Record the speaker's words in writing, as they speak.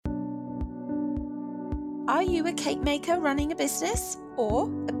Are you a cake maker running a business or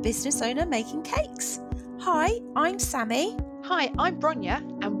a business owner making cakes? Hi, I'm Sammy. Hi, I'm Bronya,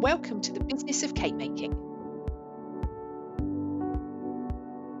 and welcome to the Business of Cake Making.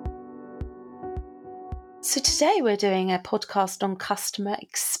 So today we're doing a podcast on customer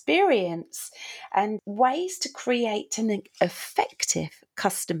experience and ways to create an effective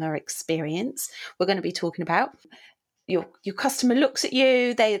customer experience. We're going to be talking about your customer looks at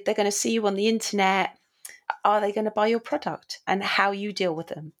you, they're going to see you on the internet. Are they going to buy your product and how you deal with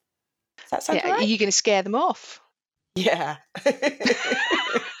them? Does that sound right? Are you going to scare them off? Yeah.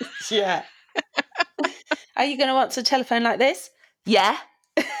 Yeah. Are you going to answer the telephone like this? Yeah.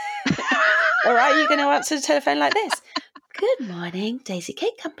 Or are you going to answer the telephone like this? Good morning, Daisy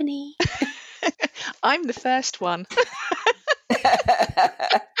Cake Company. I'm the first one.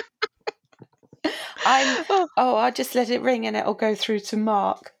 I'll just let it ring and it'll go through to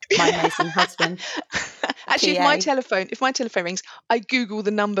Mark, my amazing husband. Actually, if my telephone rings, I Google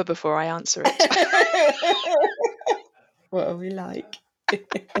the number before I answer it. What are we like?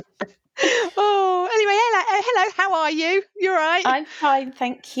 Oh, anyway, hello, how are you? You all right? I'm fine,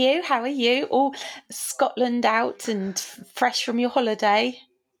 thank you. How are you? All Scotland out and fresh from your holiday?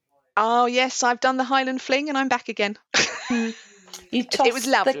 Oh, yes, I've done the Highland Fling and I'm back again. You tossed It was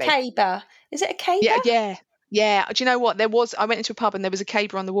lovely. the caber. Is it a caber? Yeah. Do you know what? I went into a pub and there was a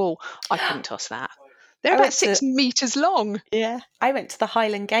caber on the wall. I couldn't toss that. They're about 6 meters long. Yeah. I went to the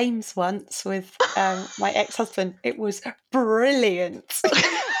Highland Games once with my ex-husband. It was brilliant.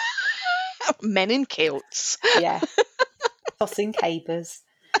 Men in kilts. Yeah. Tossing cabers.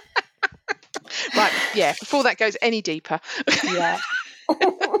 Right, yeah, before that goes any deeper. Yeah.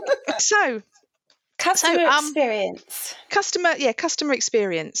 So customer experience. Customer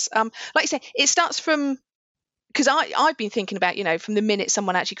experience. Like you say, it starts from, because I've been thinking about, from the minute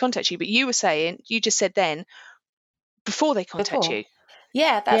someone actually contacts you, but you just said then, before they contact you.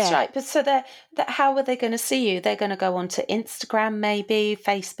 Yeah, that's right. But so how are they going to see you? They're going to go onto Instagram, maybe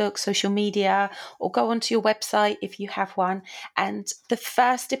Facebook, social media, or go onto your website if you have one. And the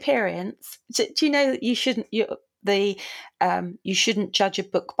first appearance, do you know that you shouldn't judge a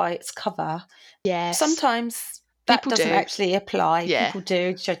book by its cover? Yes. Sometimes that doesn't actually apply. Yeah. People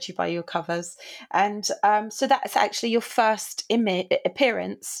do judge you by your covers. And so that's actually your first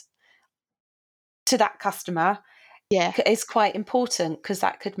appearance to that customer. Yeah, is quite important because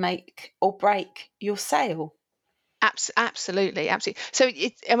that could make or break your sale. Absolutely. So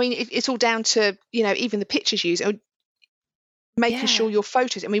it's all down to even the pictures used, making sure your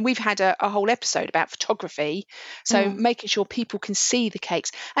photos. We've had a whole episode about photography, so making sure people can see the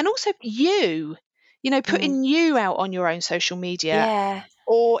cakes, and also putting you out on your own social media,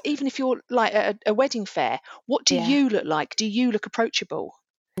 or even if you're like at a wedding fair, what do you look like? Do you look approachable?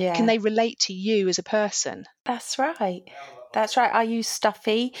 Yeah. Can they relate to you as a person? That's right. I use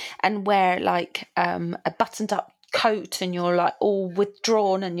stuffy and wear like a buttoned up coat and you're like all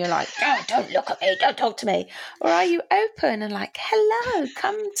withdrawn and you're like, oh, don't look at me, don't talk to me. Or are you open and like, hello,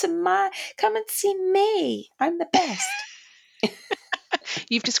 come and see me. I'm the best.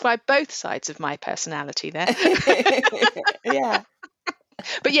 You've described both sides of my personality there. Yeah.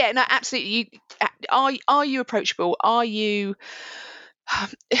 But yeah, no, absolutely. Are you approachable? Are you?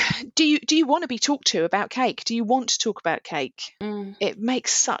 Do you want to be talked to about cake? Do you want to talk about cake? It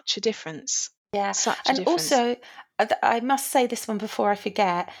makes such a difference. Yeah. Such a difference. Also, I must say this one before I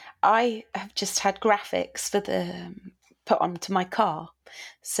forget. I have just had graphics put onto my car,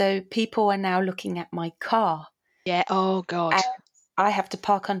 so people are now looking at my car. Yeah. Oh God. And I have to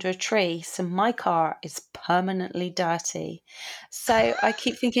park under a tree, so my car is permanently dirty. So I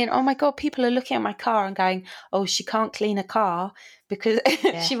keep thinking, oh my God, people are looking at my car and going, oh, she can't clean a car because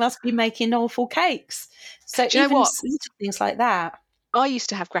she must be making awful cakes. So do you know what? Little things like that. I used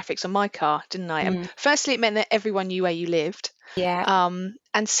to have graphics on my car, didn't I? And firstly, it meant that everyone knew where you lived. Yeah.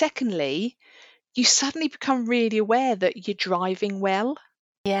 And secondly, you suddenly become really aware that you're driving well.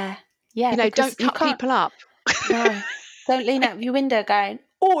 Yeah. Yeah. Don't cut people up. No. Don't lean out of your window going,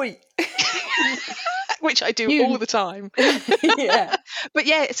 oi! Which I do all the time. Yeah. But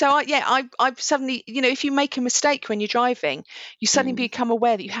yeah, so I've suddenly, if you make a mistake when you're driving, you suddenly become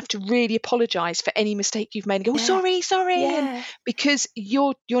aware that you have to really apologise for any mistake you've made and go, sorry. Yeah. And because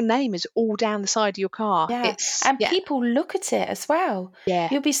your name is all down the side of your car. Yeah. People look at it as well. Yeah.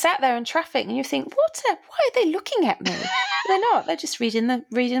 You'll be sat there in traffic and you think, why are they looking at me? They're not. They're just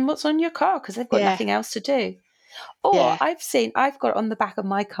reading what's on your car because they've got nothing else to do. Or I've got on the back of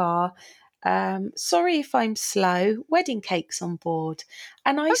my car, sorry if I'm slow, wedding cakes on board.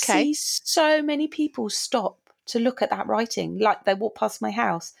 And I see so many people stop to look at that writing. Like they walk past my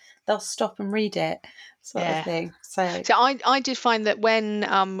house, they'll stop and read it, sort of thing. So I did find that when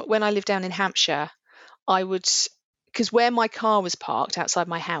I lived down in Hampshire, I would, because where my car was parked outside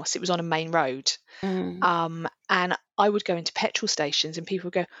my house, it was on a main road. And I would go into petrol stations and people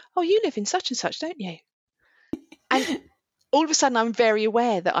would go, "Oh, you live in such and such, don't you?" And all of a sudden I'm very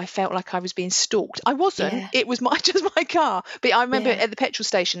aware that I felt like I was being stalked. I wasn't. Yeah. It was just my car. But I remember at the petrol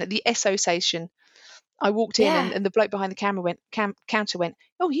station, at the Esso station, I walked in and the bloke behind the counter went,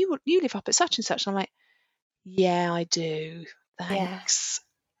 "Oh, you live up at such and such." And I'm like, "Yeah, I do. Thanks."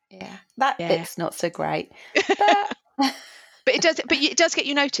 Yeah. That bit's not so great. But But it does get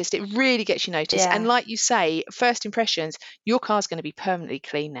you noticed. It really gets you noticed. And like you say, first impressions, your car's going to be permanently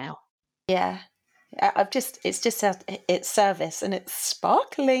clean now. Yeah. It's service and it's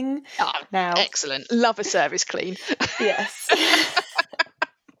sparkling now. Excellent. Love a service clean. Yes.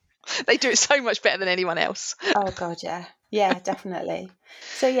 They do it so much better than anyone else. Oh God, yeah. Yeah, definitely.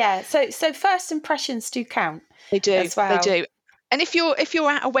 So first impressions do count. They do. As well. They do. And if you're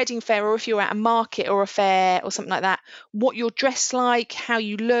at a wedding fair or if you're at a market or a fair or something like that, what you're dressed like, how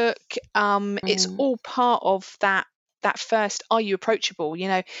you look, it's all part of that first, are you approachable? You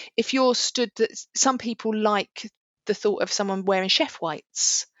know, if you're stood, some people like the thought of someone wearing chef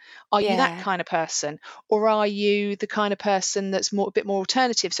whites. Are you that kind of person, or are you the kind of person that's a bit more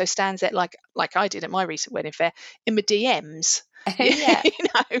alternative? So stands there like I did at my recent wedding fair in my DMs. Yeah. You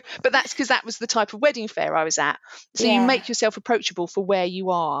know, but that's because that was the type of wedding fair I was at. So you make yourself approachable for where you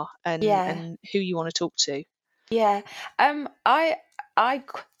are and who you want to talk to. Yeah. I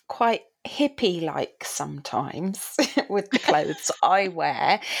quite hippie like sometimes with the clothes I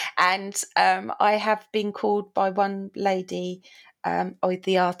wear, and I have been called by one lady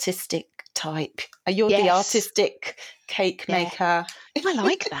the artistic type. You're the artistic cake maker. I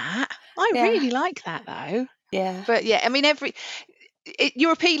like that. I really like that though. Yeah. But I mean,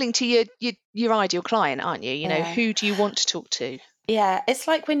 you're appealing to your ideal client, aren't you? You know, who do you want to talk to? Yeah, it's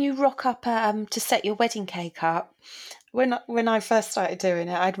like when you rock up to set your wedding cake up. When I first started doing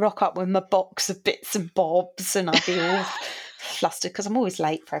it, I'd rock up with my box of bits and bobs, and I'd be all flustered because I'm always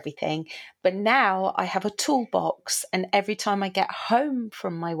late for everything. But now I have a toolbox, and every time I get home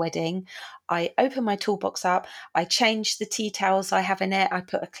from my wedding, I open my toolbox up, I change the tea towels I have in it, I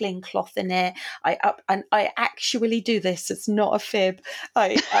put a clean cloth in it, and I actually do this. It's not a fib.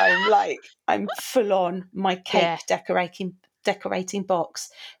 I'm full on my cake decorating box,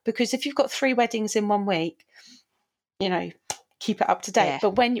 because if you've got 3 weddings in 1 week, you know, keep it up to date.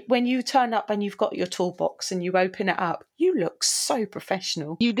 But when you turn up and you've got your toolbox and you open it up, you look so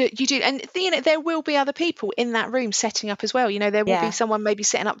professional. You do, and there will be other people in that room setting up as well. You know, there will be someone maybe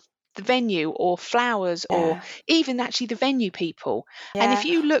setting up the venue or flowers or even actually the venue people. And if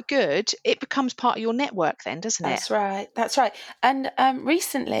you look good, it becomes part of your network then, doesn't it? That's right. And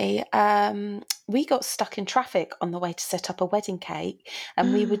recently we got stuck in traffic on the way to set up a wedding cake,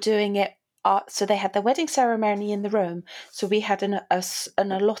 and we were doing it. So they had the wedding ceremony in the room, so we had an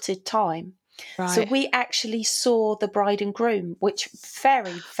allotted time. Right. So we actually saw the bride and groom, which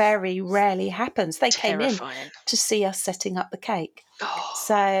very, very rarely happens. They came in to see us setting up the cake. Oh.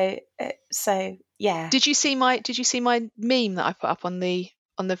 So yeah. Did you see my meme that I put up on the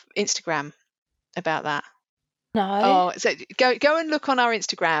Instagram about that? No. Oh, so go and look on our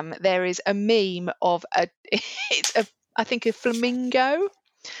Instagram. There is a meme of I think a flamingo.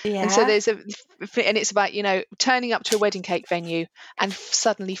 Yeah. And so and it's about, you know, turning up to a wedding cake venue and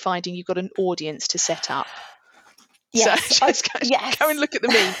suddenly finding you've got an audience to set up. Yes. So go and look at the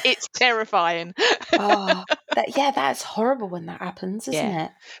meme. It's terrifying. That's horrible when that happens, isn't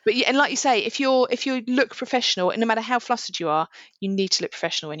it? But and like you say, if you look professional, and no matter how flustered you are, you need to look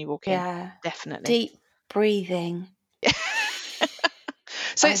professional when you walk in. Yeah, definitely. Deep breathing.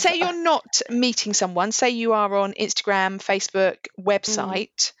 So say you're not meeting someone, say you are on Instagram, Facebook,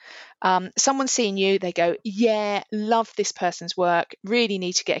 website, someone's seeing you, they go, yeah, love this person's work, really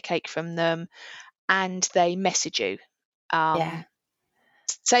need to get a cake from them, and they message you.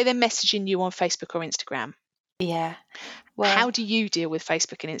 Say they're messaging you on Facebook or Instagram. Yeah. Well, how do you deal with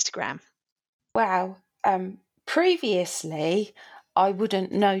Facebook and Instagram? Wow. Previously, I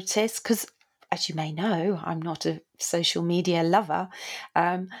wouldn't notice because, as you may know, I'm not a social media lover.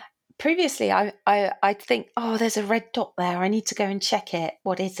 Previously, I'd think, oh, there's a red dot there. I need to go and check it.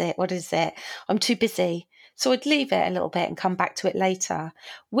 What is it? I'm too busy. So I'd leave it a little bit and come back to it later,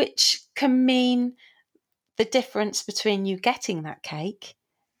 which can mean the difference between you getting that cake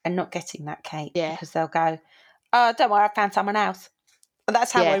and not getting that cake. Yeah. Because they'll go, oh, don't worry, I found someone else.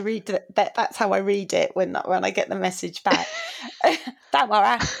 That's how I read it. That's how I read it when I get the message back. Don't worry,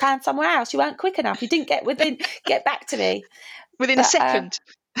 I found somewhere else. You weren't quick enough. You didn't get back to me within a second.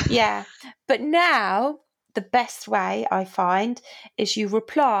 Yeah, but now the best way I find is you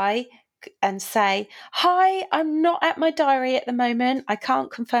reply and say, "Hi, I'm not at my diary at the moment. I can't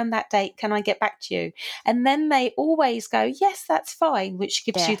confirm that date. Can I get back to you?" And then they always go, "Yes, that's fine," which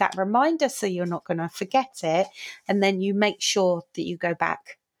gives you that reminder so you're not going to forget it. And then you make sure that you go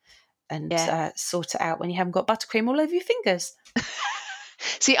back and sort it out when you haven't got buttercream all over your fingers.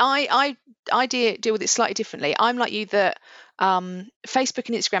 See, I deal with it slightly differently. I'm like you that Facebook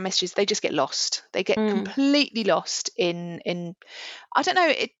and Instagram messages, they just get lost. They get completely lost in I don't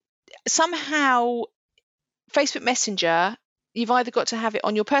know, somehow Facebook Messenger, you've either got to have it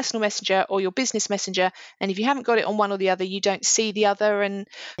on your personal messenger or your business messenger, and if you haven't got it on one or the other, you don't see the other. And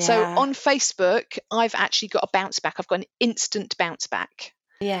so on Facebook, I've actually got a bounce back. I've got an instant bounce back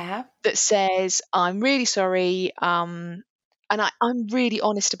that says, "I'm really sorry," and I'm really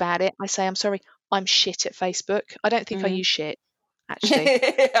honest about it. I say, "I'm sorry, I'm shit at Facebook." I don't think I use shit, actually.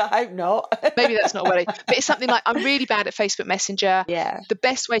 I hope not. Maybe that's not what I... But it's something like, "I'm really bad at Facebook Messenger. The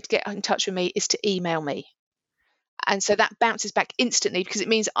best way to get in touch with me is to email me." And so that bounces back instantly, because it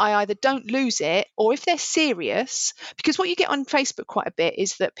means I either don't lose it, or if they're serious, because what you get on Facebook quite a bit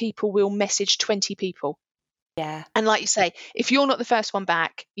is that people will message 20 people. Yeah. And like you say, if you're not the first one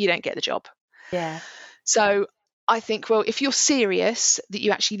back, you don't get the job. Yeah. So I think, well, if you're serious that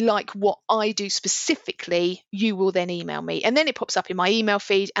you actually like what I do specifically, you will then email me. And then it pops up in my email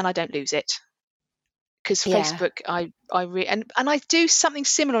feed and I don't lose it. Because Facebook, and I do something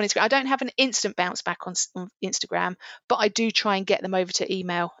similar on Instagram. I don't have an instant bounce back on Instagram, but I do try and get them over to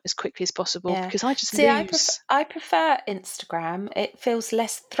email as quickly as possible, because I just lose. I prefer Instagram. It feels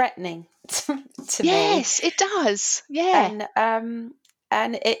less threatening to me. Yes, it does. Yeah.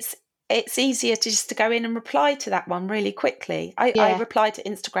 And it's easier to go in and reply to that one really quickly. I reply to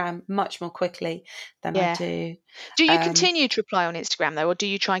Instagram much more quickly than I do. Do you continue to reply on Instagram though, or do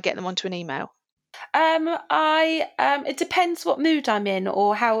you try and get them onto an email? It depends what mood I'm in,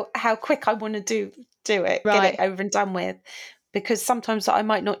 or how quick I want to do it, get it over and done with, because sometimes I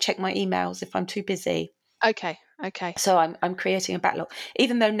might not check my emails if I'm too busy. Okay. So I'm creating a backlog,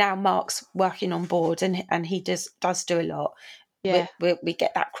 even though now Mark's working on board and he does do a lot. Yeah. We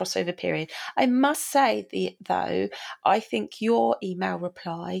get that crossover period. I must say, though, I think your email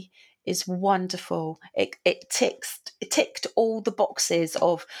reply is wonderful. It ticked all the boxes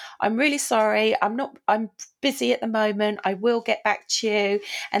of, "I'm really sorry, I'm busy at the moment, I will get back to you."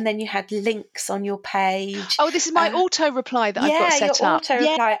 And then you had links on your page. Oh, this is my auto reply that I've got set up. Yeah, your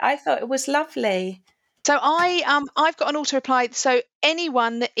auto reply. I thought it was lovely. So I've got an auto reply. So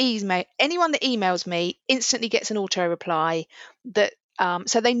anyone that emails me instantly gets an auto reply that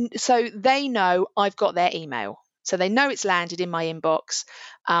so they know I've got their email. So they know it's landed in my inbox.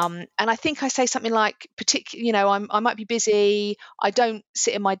 And I think I say something like, I might be busy. I don't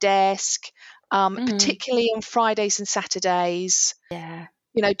sit at my desk, particularly on Fridays and Saturdays. Yeah.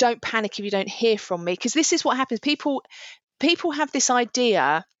 Don't panic if you don't hear from me, because this is what happens. People have this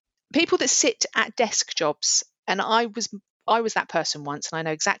idea, people that sit at desk jobs, and I was that person once, and I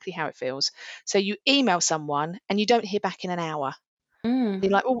know exactly how it feels. So you email someone and you don't hear back in an hour. You're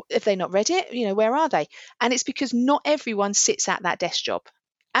like, "Oh, have they not read it? Where are they?" And it's because not everyone sits at that desk job.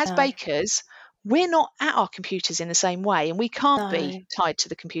 As bakers, we're not at our computers in the same way, and we can't be tied to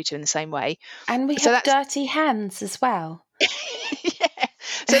the computer in the same way. And we have dirty hands as well. Yeah.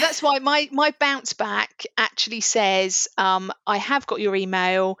 So that's why my bounce back actually says, "I have got your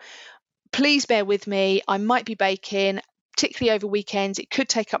email. Please bear with me. I might be baking, particularly over weekends. It could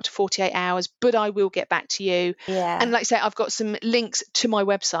take up to 48 hours, but I will get back to you." Yeah. And like I say, I've got some links to my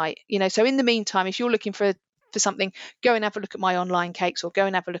website. So in the meantime, if you're looking for something, go and have a look at my online cakes, or go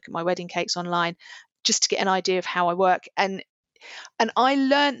and have a look at my wedding cakes online, just to get an idea of how I work. And I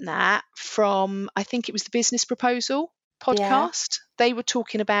learned that from, I think it was the Business Proposal podcast. They were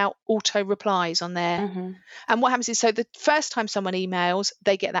talking about auto replies on there. And what happens is, so the first time someone emails,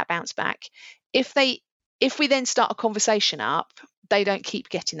 they get that bounce back. If we then start a conversation up, they don't keep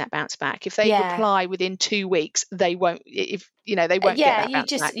getting that bounce back. If they reply within 2 weeks, they won't. They won't get that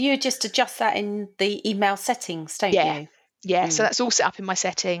bounce back. You just adjust that in the email settings, don't you? Yeah. So that's all set up in my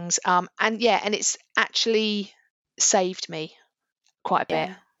settings. And it's actually saved me quite a bit.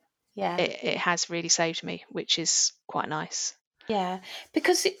 Yeah. It has really saved me, which is quite nice. Yeah,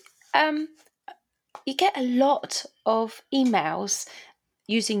 because you get a lot of emails,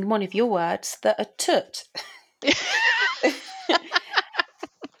 using one of your words, that are toot.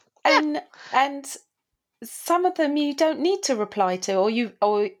 and some of them you don't need to reply to,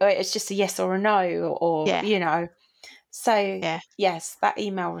 or it's just a yes or a no, or Yeah. So Yeah. yes, that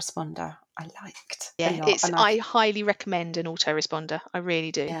email responder I liked a Yeah. lot, and I highly recommend an autoresponder. I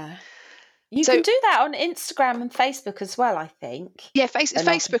really do. yeah. You So can do that on Instagram and Facebook as well, I think. yeah, And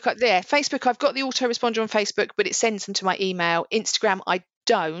Facebook. Facebook. I've got the autoresponder on Facebook, but it sends them to my email. Instagram, I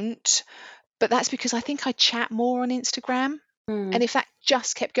don't, but that's because I think I chat more on Instagram. And if that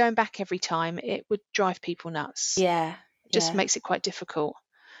just kept going back every time, it would drive people nuts. yeah, It just makes it quite difficult.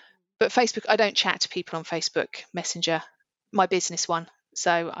 But Facebook, I don't chat to people on Facebook Messenger, my business one.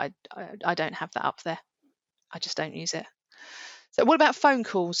 So I don't have that up there. I just don't use it. So what about phone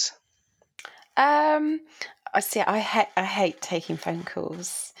calls? I see. I hate taking phone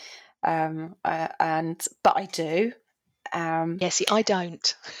calls, but I do. Yeah, see, I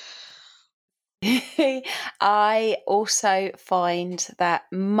don't. I also find that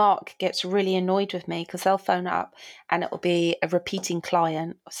Mark gets really annoyed with me because they'll phone up and it'll be a repeating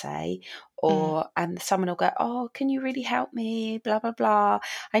client, say, and someone will go, "Oh, can you really help me? Blah blah blah.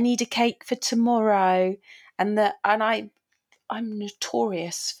 I need a cake for tomorrow," I'm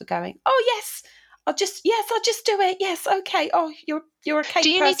notorious for going, "Oh yes, I'll just do it. Yes, okay. Oh, you're a cake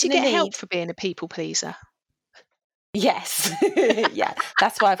Do you need to person in get need." help for being a people pleaser? Yes, yeah,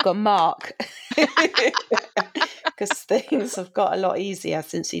 that's why I've got Mark, because things have got a lot easier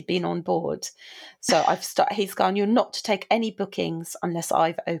since he's been on board. So he's gone, "You're not to take any bookings unless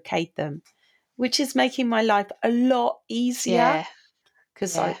I've okayed them," which is making my life a lot easier. Yeah.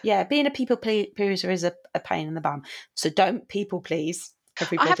 Because being a people pleaser is a pain in the bum. So don't people please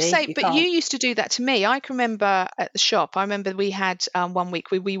everybody. I have to say, you used to do that to me. I can remember at the shop, I remember we had 1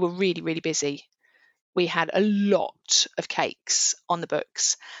 week we were really, really busy. We had a lot of cakes on the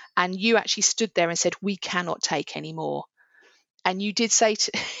books, and you actually stood there and said, "We cannot take any more." And you did say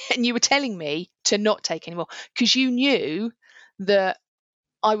and you were telling me to not take any more because you knew that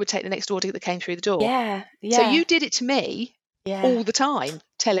I would take the next order that came through the door. Yeah. So you did it to me Yeah. all the time,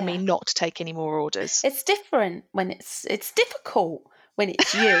 telling me Yeah. not to take any more orders. It's different when it's difficult when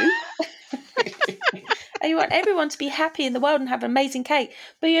it's you. And you want everyone to be happy in the world and have an amazing cake,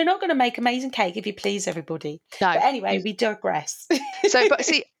 but you're not going to make amazing cake if you please everybody. No. But anyway, we digress. So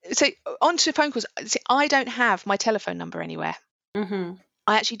on to phone calls. See, I don't have my telephone number anywhere. Mm-hmm.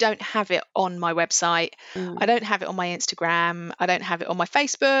 I actually don't have it on my website. I don't have it on my Instagram. I don't have it on my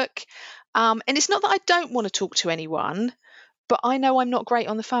Facebook. And it's not that I don't want to talk to anyone, but I know I'm not great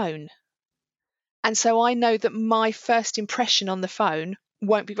on the phone. And so I know that my first impression on the phone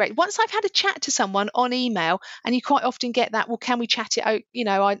won't be great. Once I've had a chat to someone on email, and you quite often get that, well, can we chat it out?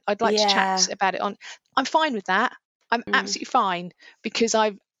 I'd like to chat about it on. I'm fine with that. I'm absolutely fine because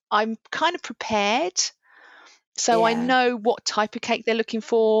I'm kind of prepared. So I know what type of cake they're looking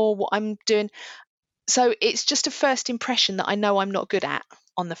for, what I'm doing. So it's just a first impression that I know I'm not good at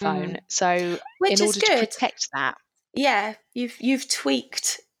on the phone. So which in is order good. to protect that. Yeah, you've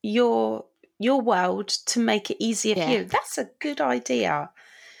tweaked your world to make it easier for you. That's a good idea.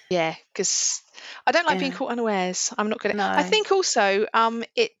 Yeah, because I don't like being caught unawares. I'm not good at. No. I think also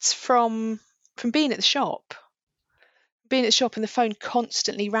it's from being at the shop. Being at the shop and the phone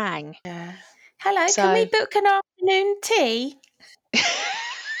constantly rang. Yeah. Hello, can we book an afternoon tea?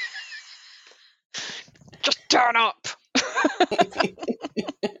 Just turn up.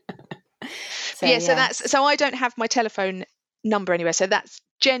 So I don't have my telephone number anywhere. So that's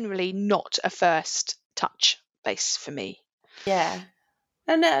generally not a first touch base for me. Yeah.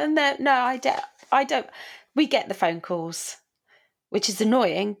 No, I don't. We get the phone calls, which is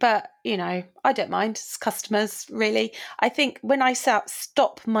annoying, but I don't mind. It's customers, really. I think when I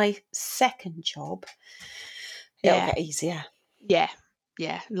stop my second job, it'll get easier. Yeah,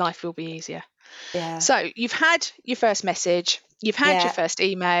 life will be easier. Yeah. So you've had your first message, you've had your first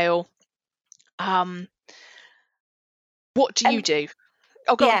email. What do you do?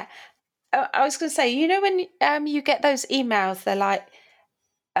 Oh, go on. I was going to say, when you get those emails, they're like,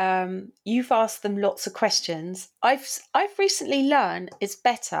 you've asked them lots of questions. I've recently learned it's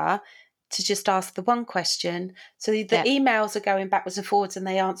better to just ask the one question. So the emails are going backwards and forwards and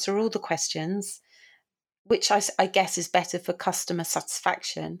they answer all the questions, which I guess is better for customer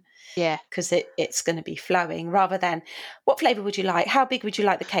satisfaction. Yeah. Because it's going to be flowing rather than, what flavour would you like? How big would you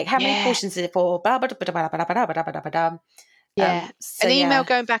like the cake? How many portions is it for? Blah, blah, blah, blah, blah, blah, blah, blah, blah. Yeah. An email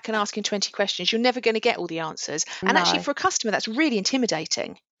going back and asking 20 questions, you're never going to get all the answers. And actually for a customer, that's really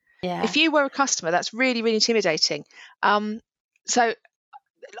intimidating. Yeah. If you were a customer, that's really, really intimidating. So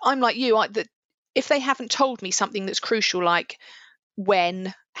I'm like you, if they haven't told me something that's crucial, like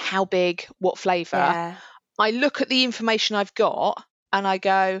when, how big, what flavour, I look at the information I've got and I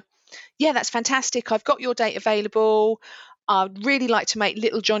go, yeah, that's fantastic. I've got your date available. I'd really like to make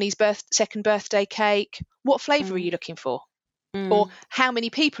little Johnny's second birthday cake. What flavour are Mm, you looking for? Or mm, how many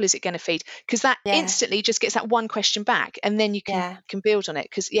people is it going to feed? Because that yeah, instantly just gets that one question back, and then you can yeah, build on it.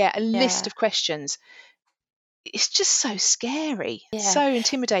 Because a list yeah, of questions, it's just so scary, yeah. so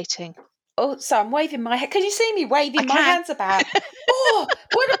intimidating. Oh, so I'm waving my hand. Can you see me I waving my can. hands about? Oh,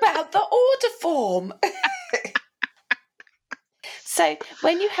 what about the order form? So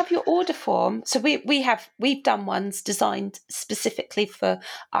when you have your order form, so we've done ones designed specifically for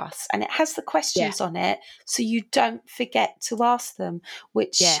us, and it has the Yeah, questions on it, so you don't forget to ask them.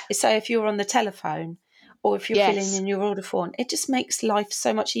 yeah, So if you're on the telephone or if you're filling yes, in your order form, it just makes life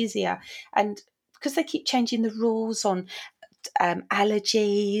so much easier. And because they keep changing the rules on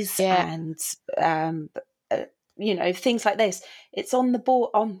allergies yeah, and uh, things like this, it's on the board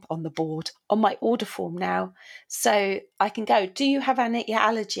on the board on my order form now, so I can go, do you have any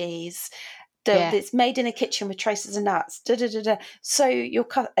allergies? yeah, It's made in a kitchen with traces of nuts. Da, da, da, da. So your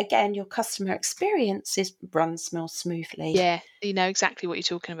customer experience runs more smoothly. yeah. You know exactly what you're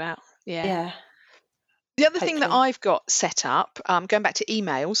talking about. Yeah. Yeah, The other thing that hopefully. I've got set up, going back to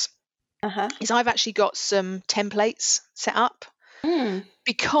emails, Uh-huh. is I've actually got some templates set up Mm.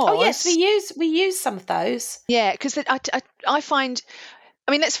 Oh yes, we because, use some of those. yeah, because I find,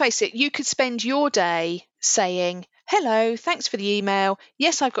 I mean, let's face it, you could spend your day saying, hello, thanks for the email.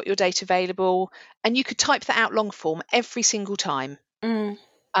 Yes, I've got your date available. And you could type that out long form every single time. Mm,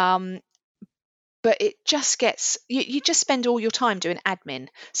 Um, but it just gets, you just spend all your time doing admin.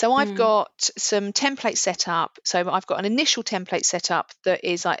 So I've mm, got some templates set up. So I've got an initial template set up that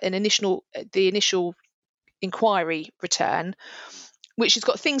is like the initial inquiry return, which has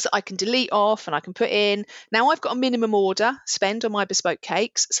got things that I can delete off and I can put in. Now I've got a minimum order spend on my bespoke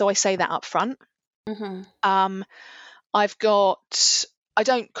cakes, so I say that up front. mm-hmm, Um, I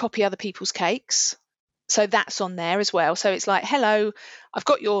don't copy other people's cakes, so that's on there as well. So it's like, hello, I've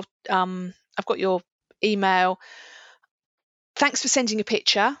got your email. Thanks for sending a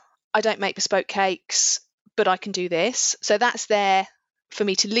picture. I don't make bespoke cakes, but I can do this. So that's there for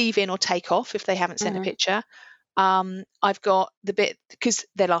me to leave in or take off if they haven't sent a mm-hmm, picture. I've got the bit because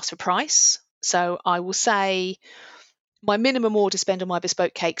they'll ask for price. So I will say my minimum order spend on my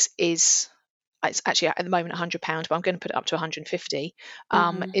bespoke cakes it's actually at the moment £100, but I'm going to put it up to 150.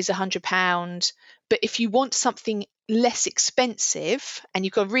 mm-hmm. Is £100. But if you want something less expensive, and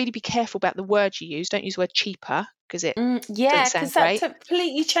you've got to really be careful about the word you use, don't use the word cheaper because it doesn't Yeah, sound because that great.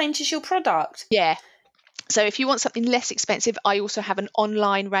 completely changes your product. Yeah. So if you want something less expensive, I also have an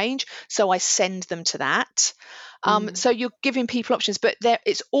online range, so I send them to that. Mm, So you're giving people options, but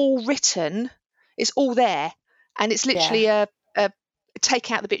it's all written, it's all there, and it's yeah, literally a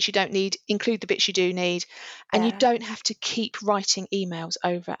take out the bits you don't need, include the bits you do need, and you yeah, don't have to keep writing emails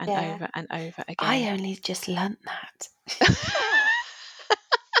over and yeah. over and over I again. only just learnt that.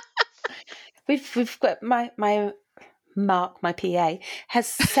 We've got my Mark, my PA, has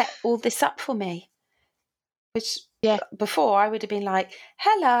set all this up for me. Which Yeah, before I would have been like,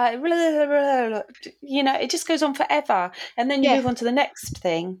 hello, blah, blah, blah. It just goes on forever. And then you yeah. move on to the next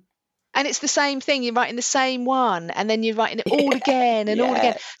thing. And it's the same thing. You're writing the same one, and then you're writing it all again and all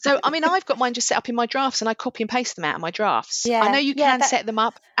again. Yeah, So, I mean, I've got mine just set up in my drafts, and I copy and paste them out of my drafts. I know yeah, you yeah. can set them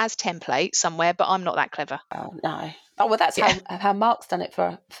up as templates somewhere, but I'm not that clever. Oh no. Oh well, that's Yeah, how Mark's done it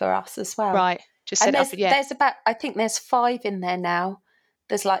for us as well. right. Just set And it up. Yeah, there's about, I think there's 5 in there now.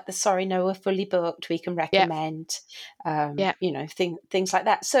 There's like the sorry no, we're fully booked, we can yeah, recommend, yeah, things like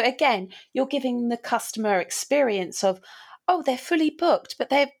that. So again, you're giving the customer experience of, oh, they're fully booked, but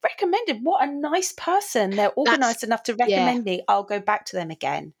they've recommended. What a nice person! They're that's organised enough to yeah, recommend me. I'll go back to them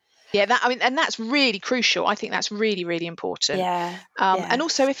again. yeah. That I mean, and that's really crucial. I think that's really, really important. Yeah, And yeah,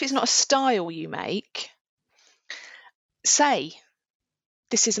 also, if it's not a style you make, say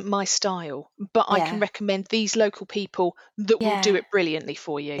this isn't my style, but I can yeah, recommend these local people that will do yeah, it brilliantly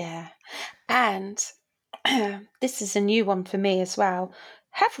for you. yeah. And this is a new one for me as well.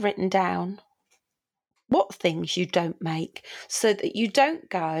 Have written down what things you don't make so that you don't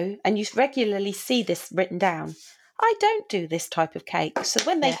go and you regularly see this written down. I don't do this type of cake. So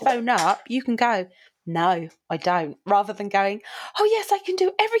when they Yeah. phone up, you can go, no, I don't, rather than going, oh, yes, I can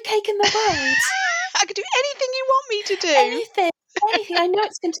do every cake in the world. I could do anything you want me to do. Anything, anything. I know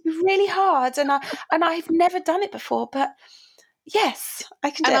it's going to be really hard and I've never done it before, but yes, I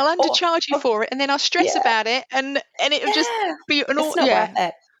can do And it. I'll undercharge you Or for it, and then I'll stress yeah, about it, and it'll just yeah, be an it's all. not worth Yeah,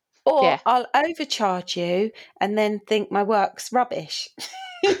 it. Or yeah. I'll overcharge you and then think my work's rubbish.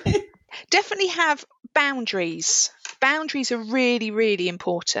 Definitely have boundaries. Boundaries are really, really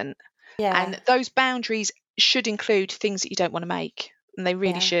important, Yeah. and those boundaries should include things that you don't want to make. and they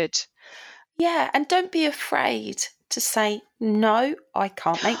really should. Yeah, and don't be afraid to say, no, I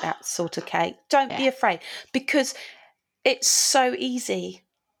can't make that sort of cake. Don't be afraid, because it's so easy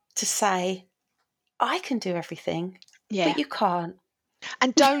to say, I can do everything, but you can't.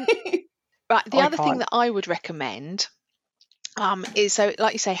 And don't, right, the other thing that I would recommend is, so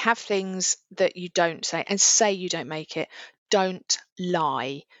like you say, have things that you don't say, and say you don't make it. Don't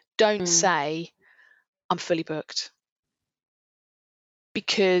lie. Don't say, I'm fully booked.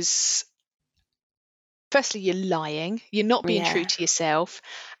 Because firstly, you're lying, you're not being true to yourself,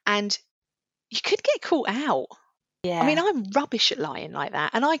 and you could get caught out. I mean, I'm rubbish at lying like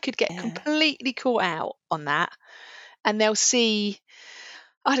that, and I could get completely caught out on that. And they'll see,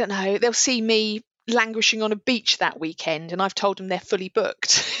 I don't know, they'll see me languishing on a beach that weekend, and I've told them they're fully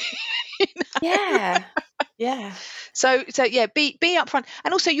booked. Yeah. So yeah, be upfront,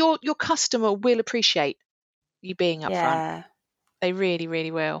 and also your customer will appreciate you being upfront. They really,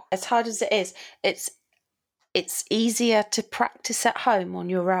 really will. As hard as it is, it's easier to practice at home on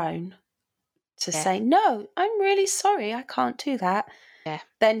your own to say, no, I'm really sorry, I can't do that.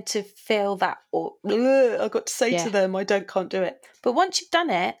 Than to feel that, or I've got to say to them, I can't do it. But once you've done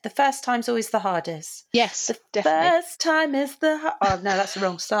it, the first time's always the hardest. Yes, the definitely. First time is the oh no, that's the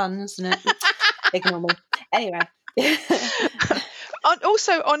wrong song, isn't it? Ignore me. Anyway.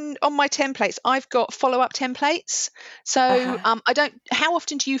 Also on my templates, I've got follow-up templates. So I don't. How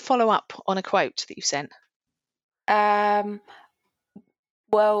often do you follow up on a quote that you've sent?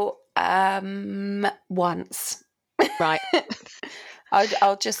 Once. Right.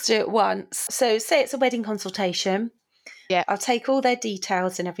 I'll just do it once. So say it's a wedding consultation. Yeah. I'll take all their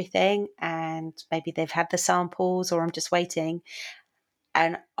details and everything, and maybe they've had the samples or I'm just waiting,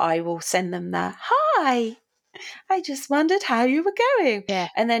 and I will send them the, hi, I just wondered how you were going. Yeah.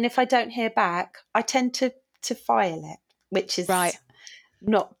 And then if I don't hear back, I tend to file it, which is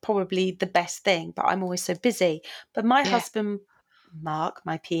not probably the best thing, but I'm always so busy. But my husband, Mark,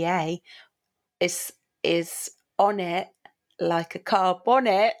 my PA, is on it like a car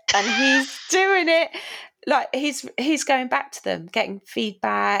bonnet, and he's doing it like he's going back to them, getting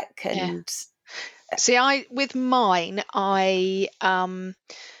feedback. And see, with mine, if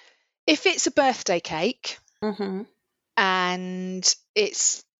it's a birthday cake and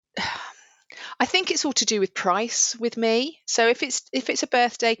it's I think it's all to do with price with me. So if it's a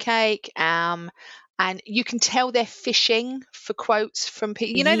birthday cake, and you can tell they're fishing for quotes from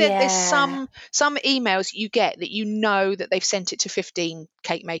people. You know, there's some emails you get that you know that they've sent it to 15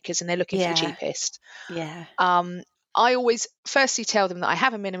 cake makers and they're looking for the cheapest. I always firstly tell them that I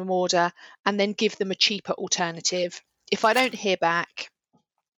have a minimum order, and then give them a cheaper alternative. If I don't hear back,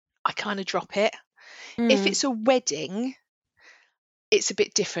 I kind of drop it. If it's a wedding, it's a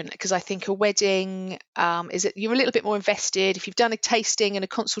bit different, because I think a wedding is that you're a little bit more invested if you've done a tasting and a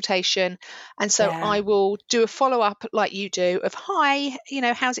consultation. And so I will do a follow-up like you do of, hi,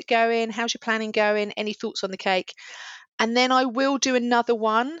 how's it going? How's your planning going? Any thoughts on the cake? And then I will do another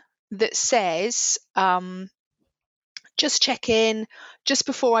one that says, just check in just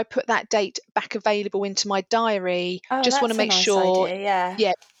before I put that date back available into my diary. Just want to make sure,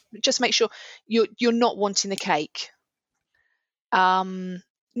 just make sure you're not wanting the cake.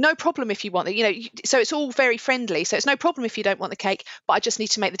 No problem if you want it, so it's all very friendly. So it's no problem if you don't want the cake, but I just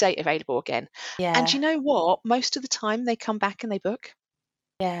need to make the date available again. And you know what? Most of the time they come back and they book.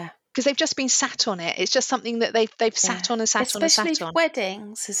 Because they've just been sat on it. It's just something that they've sat on and sat on and sat on. Especially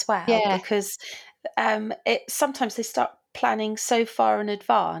weddings as well, because sometimes they start planning so far in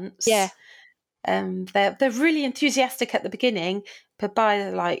advance. They're really enthusiastic at the beginning, but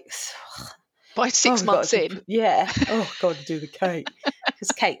by 6 months in, got to do the cake,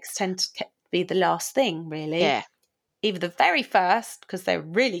 because cakes tend to be the last thing, really. Either the very first, because they're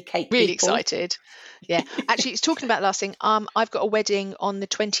really cake really people. Excited. Actually, it's talking about last thing. I've got a wedding on the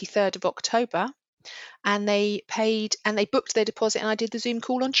 23rd of October, and they paid and they booked their deposit, and I did the Zoom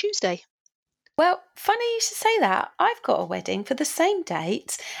call on Tuesday. Well, funny you should say that. I've got a wedding for the same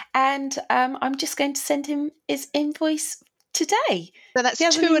date, and I'm just going to send him his invoice today. So that's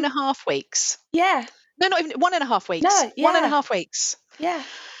 2.5 weeks. Yeah. No, not even 1.5 weeks. No, 1.5 weeks. Yeah.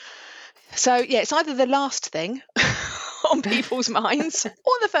 So it's either the last thing on people's minds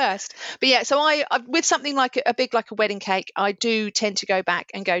or the first. But so I with something like a big, like a wedding cake, I do tend to go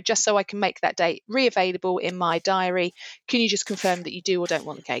back and go, just so I can make that date re-available in my diary, can you just confirm that you do or don't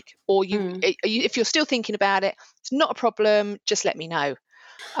want the cake? Or if you're still thinking about it, it's not a problem, just let me know.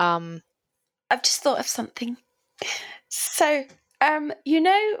 I've just thought of something. So,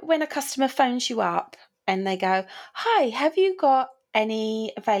 when a customer phones you up and they go, hi, have you got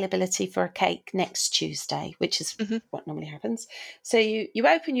any availability for a cake next Tuesday, which is what normally happens. So you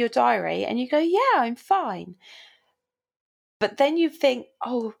open your diary and you go, yeah, I'm fine. But then you think,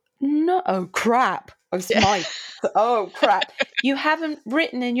 oh, no, oh, crap. Oh, crap. You haven't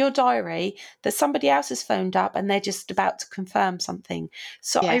written in your diary that somebody else has phoned up and they're just about to confirm something.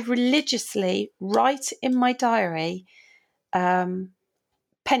 So I religiously write in my diary, I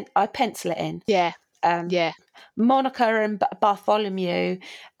pencil it in. Yeah. Monica and Bartholomew,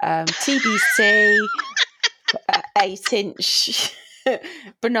 TBC, 8-inch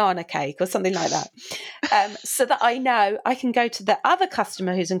banana cake or something like that, so that I know I can go to the other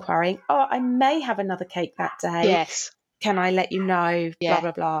customer who's inquiring, oh, I may have another cake that day. Yes. Can I let you know? Blah,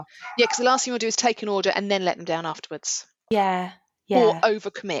 blah, blah. Yeah, because the last thing you'll do is take an order and then let them down afterwards. Yeah. Or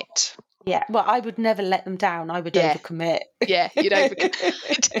overcommit. Yeah, well, I would never let them down. I would overcommit. Yeah, you'd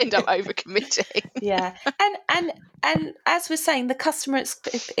end up overcommitting. Yeah, and as we're saying, the customer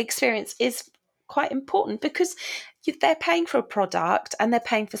experience is quite important because they're paying for a product and they're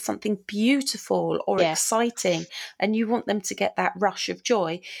paying for something beautiful or exciting, and you want them to get that rush of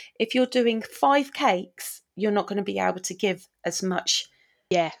joy. If you're doing 5 cakes, you're not going to be able to give as much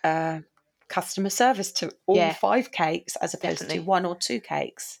customer service to all 5 cakes as opposed to 1 or 2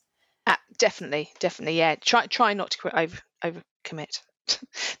 cakes. Definitely, yeah. Try not to overcommit.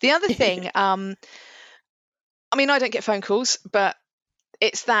 The other thing, I mean, I don't get phone calls, but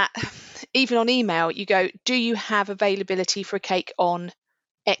it's that even on email, you go, do you have availability for a cake on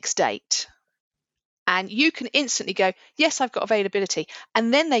X date? And you can instantly go, yes, I've got availability.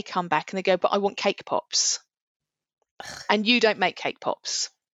 And then they come back and they go, but I want cake pops. And you don't make cake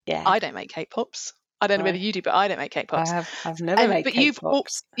pops. Yeah. I don't make cake pops. I don't know whether you do, but I don't make cake pops. I've never made cake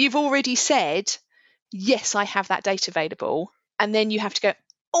pops. You've already said, yes, I have that date available. And then you have to go,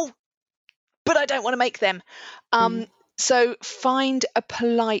 oh, but I don't want to make them. So find a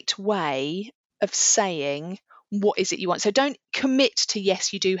polite way of saying, what is it you want? So don't commit to,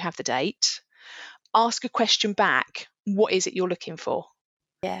 yes, you do have the date. Ask a question back. What is it you're looking for?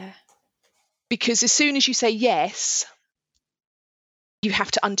 Yeah. Because as soon as you say yes, you have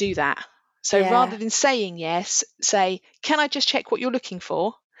to undo that. So rather than saying yes, say, can I just check what you're looking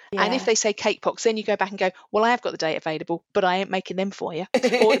for? Yeah. And if they say cake pops, then you go back and go, well, I have got the date available, but I ain't making them for you.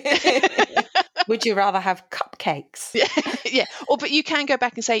 Would you rather have cupcakes? Yeah. But you can go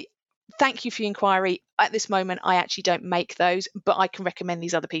back and say, thank you for your inquiry. At this moment, I actually don't make those, but I can recommend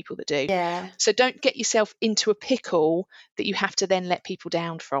these other people that do. Yeah. So don't get yourself into a pickle that you have to then let people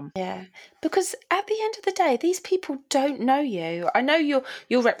down from. Yeah. Because at the end of the day, these people don't know you. I know you're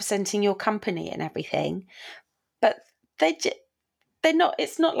representing your company and everything, but they're not.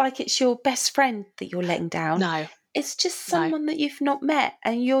 It's not like it's your best friend that you're letting down. No. It's just someone that you've not met,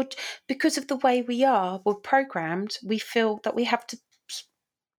 and because of the way we're programmed, we feel that we have to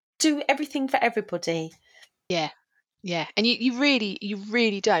do everything for everybody. Yeah, and you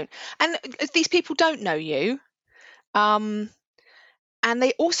really don't. And these people don't know you, and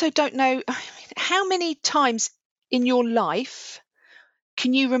they also don't know how many times in your life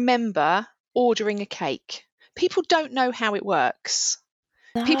can you remember ordering a cake. People don't know how it works.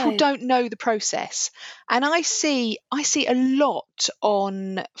 No. People don't know the process. And I see a lot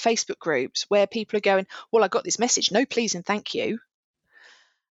on Facebook groups where people are going, well, I got this message, no please and thank you.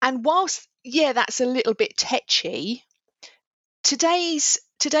 And whilst, that's a little bit tetchy, today's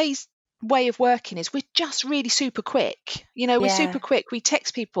way of working is we're just really super quick. We're super quick. We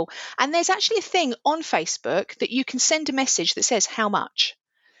text people. And there's actually a thing on Facebook that you can send a message that says how much.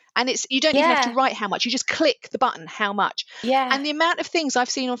 And you don't even have to write how much. You just click the button, how much. Yeah. And the amount of things I've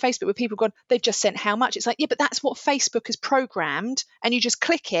seen on Facebook where people gone, they've just sent how much. It's like, but that's what Facebook has programmed. And you just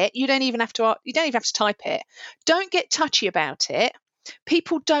click it. You don't even have to type it. Don't get touchy about it.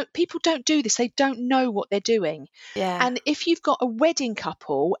 People don't do this. They don't know what they're doing. Yeah. And if you've got a wedding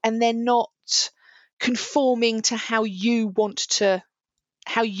couple and they're not conforming to how you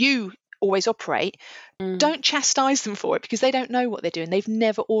always operate, don't chastise them for it, because they don't know what they're doing. They've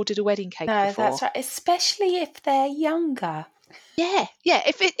never ordered a wedding cake before. No, that's right. Especially if they're younger. Yeah.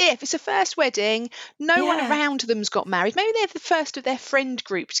 If it's a first wedding, no one around them's got married. Maybe they're the first of their friend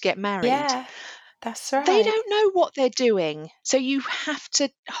group to get married. Yeah. That's right. They don't know what they're doing. So you have to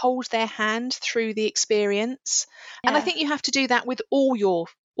hold their hand through the experience. Yeah. And I think you have to do that with all your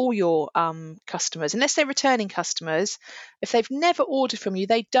customers. Unless they're returning customers, if they've never ordered from you,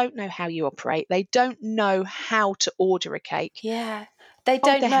 they don't know how you operate. They don't know how to order a cake. Yeah. They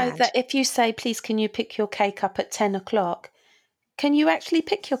don't know that if you say, please, can you pick your cake up at 10 o'clock? Can you actually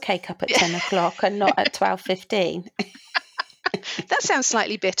pick your cake up at 10 o'clock and not at 12:15? That sounds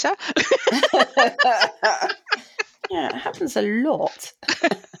slightly bitter. Yeah, it happens a lot.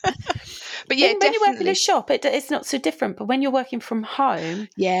 But yeah, when you work in a definitely. shop, it's not so different. But when you're working from home,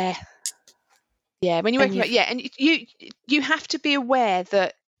 Yeah. Yeah, when you're and working, and you have to be aware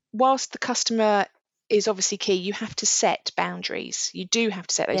that whilst the customer is obviously key, you have to set boundaries. You do have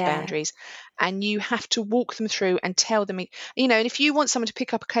to set those yeah, boundaries, and you have to walk them through and tell them, and if you want someone to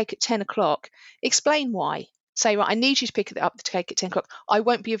pick up a cake at 10 o'clock, explain why. Say, right, I need you to pick up the cake at 10 o'clock. I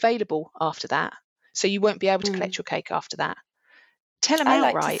won't be available after that, so you won't be able to collect your cake after that. Tell them I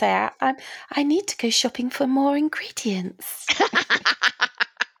like to outright. say I need to go shopping for more ingredients.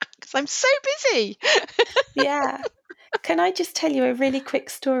 Because I'm so busy. Yeah. Can I just tell you a really quick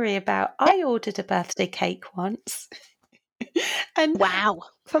story about I ordered a birthday cake once, and Wow.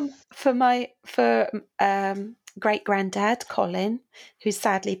 for great granddad Colin, who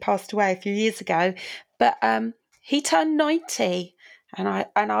sadly passed away a few years ago, but he turned 90. And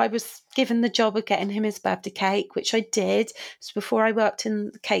I was given the job of getting him his birthday cake, which I did. So before I worked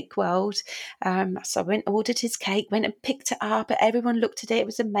in the cake world, so I went and ordered his cake, went and picked it up. Everyone looked at it; it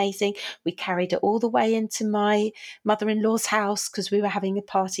was amazing. We carried it all the way into my mother-in-law's house because we were having a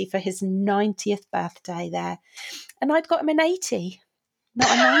party for his 90th birthday there, and I'd got him an 80,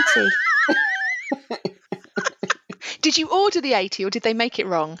 not a 90. Did you order the 80 or did they make it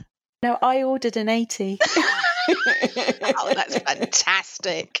wrong? No, I ordered an 80. Oh, that's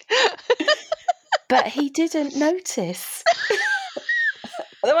fantastic. But he didn't notice.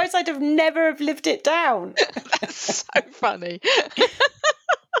 Otherwise, I'd have never have lived it down. That's so funny.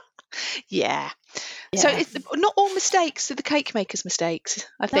 Yeah. So it's not all mistakes are the cake maker's mistakes,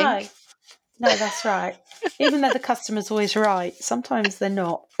 I think. No, that's right. Even though the customer's always right, sometimes they're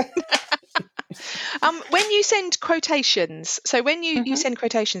not. When you send quotations, so when you send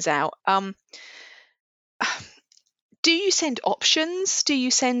quotations out, do you send options? Do you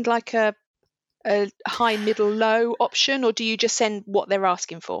send like a high, middle, low option, or do you just send what they're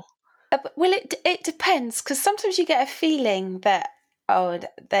asking for? Well, it depends, because sometimes you get a feeling that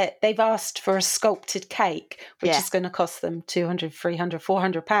they've asked for a sculpted cake, which is going to cost them £200, £300,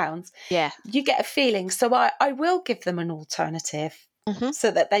 £400. Yeah. You get a feeling. So I will give them an alternative so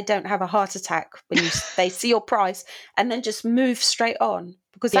that they don't have a heart attack when they see your price and then just move straight on.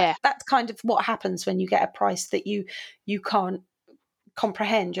 Because that's kind of what happens when you get a price that you can't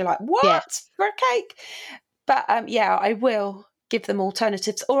comprehend. You're like, what? For a cake? But I will give them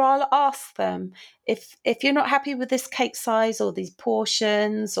alternatives, or I'll ask them if you're not happy with this cake size or these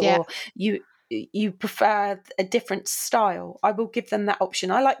portions, or you prefer a different style, I will give them that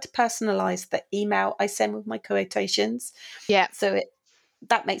option. I like to personalize the email I send with my quotations. Yeah. So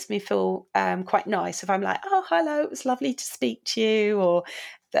that makes me feel quite nice if I'm like, oh, hello, it was lovely to speak to you, or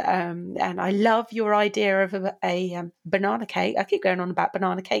and I love your idea of a banana cake. I keep going on about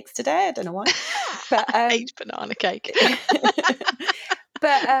banana cakes today. I don't know why. But I hate banana cake.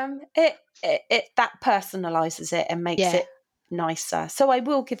 But it that personalizes it and makes it nicer. So I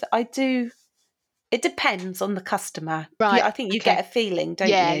will give. I do. It depends on the customer. Right. I think you get a feeling, don't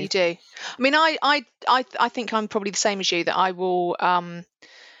you? Yeah, you do. I mean, I think I'm probably the same as you, that I will,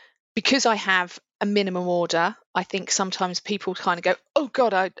 because I have a minimum order, I think sometimes people kind of go, oh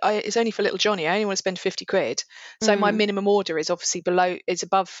God, it's only for little Johnny. I only want to spend 50 quid. So my minimum order is obviously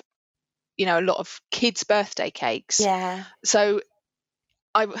above, a lot of kids' birthday cakes. Yeah. So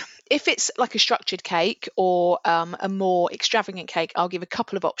if it's like a structured cake or a more extravagant cake, I'll give a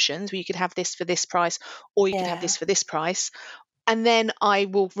couple of options where you could have this for this price, or you could have this for this price. And then I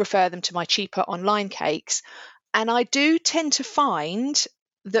will refer them to my cheaper online cakes. And I do tend to find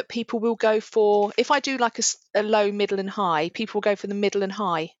that people will go for, if I do like a low, middle and high, people will go for the middle and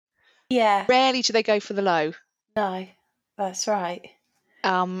high. Yeah. Rarely do they go for the low. No, that's right.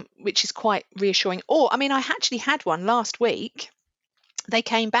 Which is quite reassuring. Or, I mean, I actually had one last week. They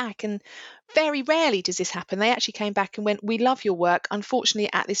came back, and very rarely does this happen. They actually came back and went, we love your work. Unfortunately,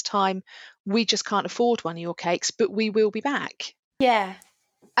 at this time, we just can't afford one of your cakes, but we will be back. Yeah.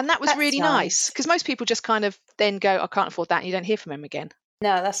 And that was really nice, because most people just kind of then go, I can't afford that, and you don't hear from them again.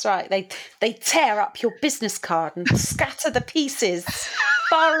 No, that's right. They tear up your business card and scatter the pieces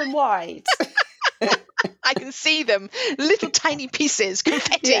far and wide. I can see them, little tiny pieces,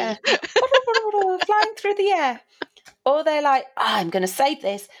 confetti. Yeah. Flying through the air. Or they're like, I'm going to save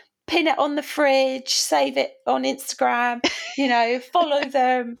this, pin it on the fridge, save it on Instagram, follow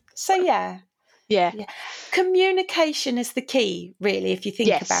them. So, yeah. Communication is the key, really, if you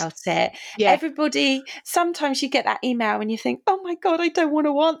think about it. Yeah. Everybody, sometimes you get that email and you think, oh my God, I don't want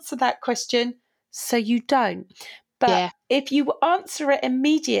to answer that question. So you don't. But if you answer it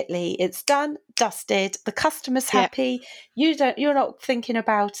immediately, it's done, dusted, the customer's happy, you're not thinking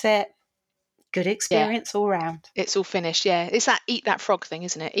about it. good experience all round. It's all finished. Yeah, it's that eat that frog thing,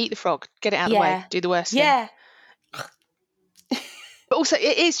 isn't it? Eat the frog, get it out of the way, Yeah. do the worst thing. Yeah. But also,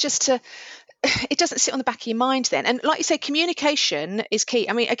 it is just to. It doesn't sit on the back of your mind then. And like you say, communication is key.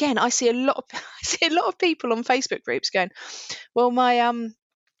 I mean, again, I see a lot of people on Facebook groups going, well,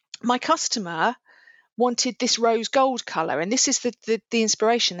 my customer wanted this rose gold color, and this is the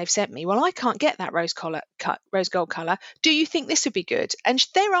inspiration they've sent me. Well, I can't get that rose gold color. Do you think this would be good? And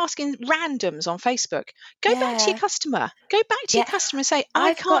they're asking randoms on Facebook. Go back to your customer. Go back to your customer and say,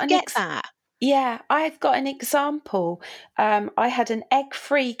 I can't get that. Yeah, I've got an example. I had an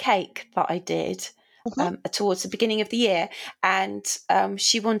egg-free cake that I did towards the beginning of the year, and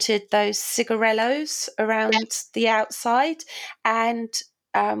she wanted those cigarellos around the outside, and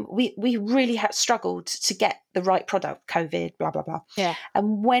we really had struggled to get the right product, COVID, blah, blah, blah. Yeah.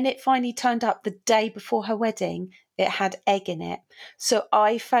 And when it finally turned up the day before her wedding, it had egg in it. So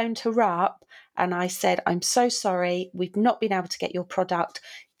I phoned her up and I said, I'm so sorry, we've not been able to get your product.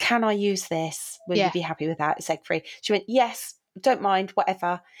 Can I use this? Will you be happy with that? It's egg free. She went, yes, don't mind,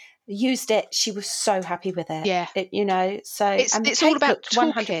 whatever. Used it. She was so happy with it. Yeah. So it's all about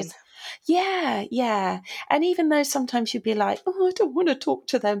talking. Yeah. And even though sometimes you'd be like, oh, I don't want to talk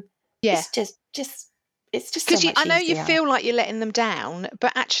to them. Yeah. It's just because so much I know easier. you feel like you're letting them down,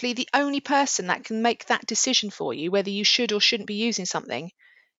 but actually the only person that can make that decision for you, whether you should or shouldn't be using something,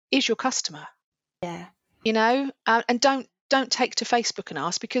 is your customer. Yeah. And don't take to Facebook and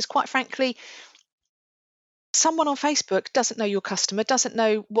ask, because quite frankly, someone on Facebook doesn't know your customer, doesn't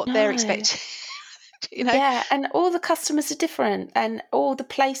know what they're expecting. Yeah, and all the customers are different, and all the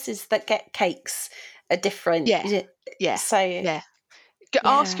places that get cakes are different.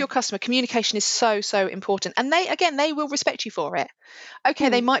 Ask your customer. Communication is so important, and they will respect you for it. Okay,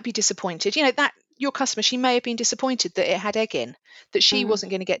 they might be disappointed. That your customer, she may have been disappointed that it had egg in, that she wasn't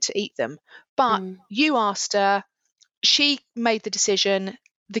going to get to eat them, but you asked her, she made the decision.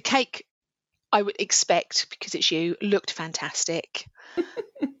 The cake, I would expect, because it's you, looked fantastic.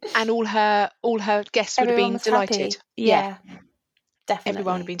 And all her guests would have been delighted. Happy. Yeah, definitely.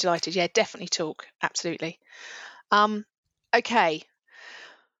 Everyone would have been delighted. Yeah, definitely talk. Absolutely. Okay.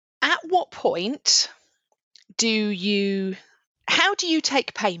 At what point how do you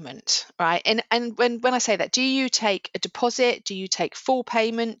take payment, right? And when I say that, do you take a deposit? Do you take full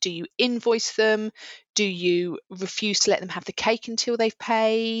payment? Do you invoice them? Do you refuse to let them have the cake until they've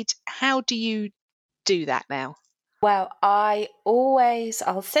paid? How do you do that now? Well,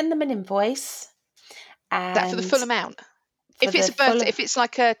 I'll send them an invoice. And that for the full amount? If it's a birthday, if it's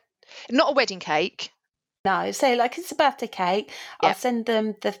like not a wedding cake. No, so like it's a birthday cake, I'll send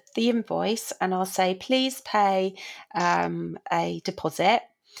them the invoice and I'll say, please pay a deposit.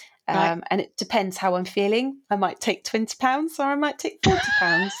 And it depends how I'm feeling. I might take £20 or I might take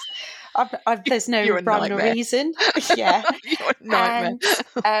 £40. There's no rhyme or reason. Yeah. You're a nightmare.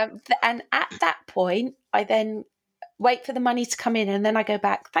 And at that point, I then wait for the money to come in, and then I go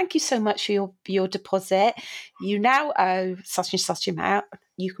back, thank you so much for your deposit. You now owe such and such amount.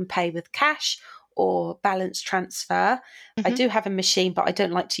 You can pay with cash or balance transfer. I do have a machine, but I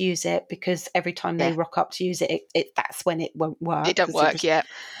don't like to use it because every time they rock up to use it, that's when it won't work. It doesn't work yet.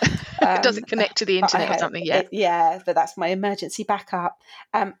 It doesn't connect to the internet or something yet. But that's my emergency backup.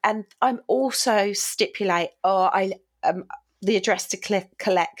 And I'm also stipulate, the address to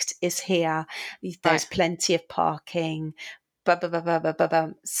collect is here. There's plenty of parking.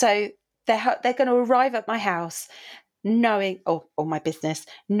 So they're going to arrive at my house knowing, or my business,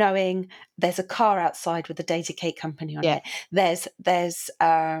 knowing there's a car outside with the Daisy Cake Company on it. There's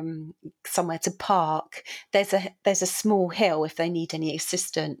somewhere to park. There's a small hill if they need any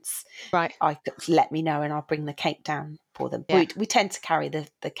assistance. Right. Let me know and I'll bring the cake down for them. Yeah. We tend to carry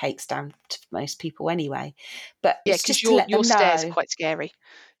the cakes down to most people anyway. But it's just to let them know. Your stairs are quite scary.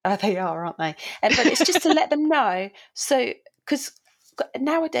 Oh, they are, aren't they? But it's just to let them know. So, because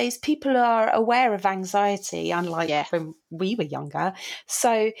nowadays people are aware of anxiety, unlike when we were younger.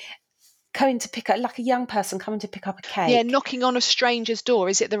 So going to pick up, like a young person coming to pick up a cake. Yeah, knocking on a stranger's door.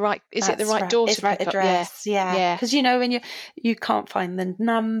 Is it the right door to pick address? Up? Yeah. Because when you can't find the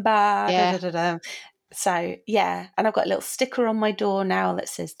number. So and I've got a little sticker on my door now that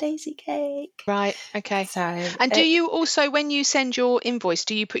says Daisy Cake. Right. Okay. So, and do you also, when you send your invoice,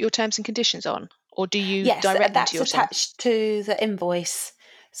 do you put your terms and conditions on? Or do you direct them to yourself? Yes, that's attached to the invoice.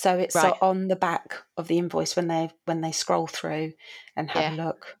 So it's on the back of the invoice when they scroll through and have a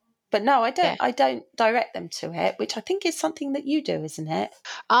look. But no, I don't. I don't direct them to it, which I think is something that you do, isn't it?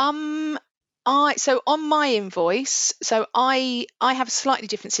 So on my invoice, so I have a slightly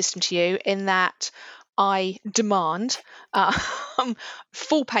different system to you in that I demand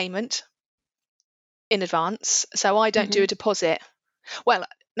full payment in advance, so I don't do a deposit. Well,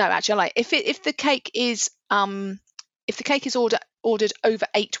 no, actually, I like if the cake is ordered over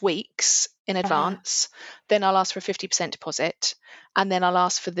 8 weeks in advance, then I'll ask for a 50% deposit, and then I'll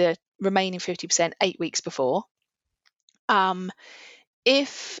ask for the remaining 50% 8 weeks before.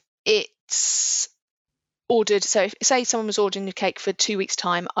 If it's ordered, so if, say someone was ordering a cake for 2 weeks'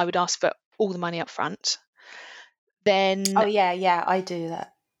 time, I would ask for all the money up front. Then yeah, I do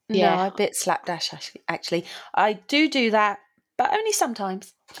that. Yeah. No, I'm a bit slapdash actually. I do that, but only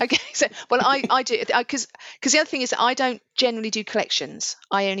sometimes. Okay, so I do, because the other thing is that I don't generally do collections.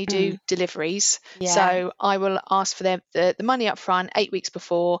 I only do deliveries. Yeah. So I will ask for the money up front 8 weeks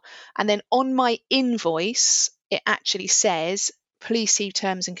before, and then on my invoice it actually says, please see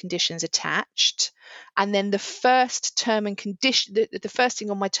terms and conditions attached. And then the first term and condition, the first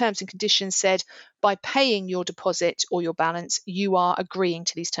thing on my terms and conditions said, by paying your deposit or your balance, you are agreeing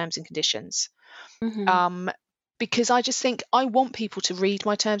to these terms and conditions. Because I just think I want people to read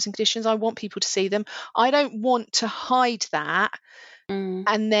my terms and conditions. I want people to see them. I don't want to hide that.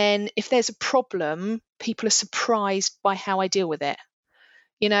 And then if there's a problem, people are surprised by how I deal with it.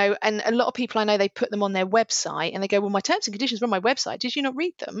 And a lot of people I know, they put them on their website and they go, well, my terms and conditions are on my website. Did you not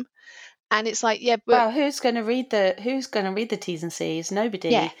read them? And it's like, yeah, but well, who's going to read the T's and C's? Nobody.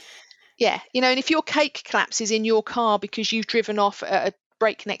 Yeah. And if your cake collapses in your car because you've driven off at a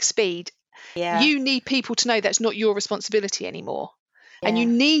breakneck speed, you need people to know that's not your responsibility anymore. And you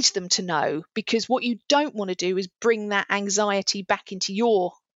need them to know, because what you don't want to do is bring that anxiety back into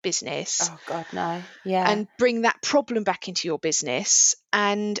your business. Oh God, no. Yeah. And bring that problem back into your business.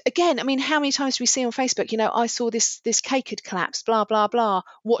 And again, I mean, how many times do we see on Facebook, I saw this cake had collapsed, blah, blah, blah.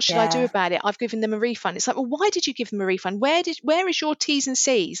 What should I do about it? I've given them a refund. It's like, well, why did you give them a refund? Where is your T's and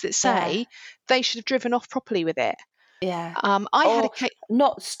C's that say they should have driven off properly with it? Yeah. I had a cake.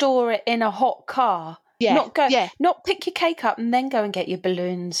 Not store it in a hot car. Yeah. Not pick your cake up and then go and get your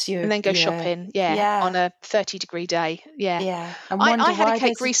balloons. And then go shopping. Yeah. On a 30-degree day. Yeah. Yeah. And wonder I had why a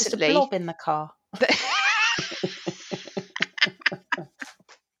cake there's recently. Just a blob in the car.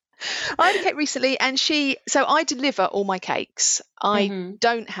 I had a cake recently, and so I deliver all my cakes. I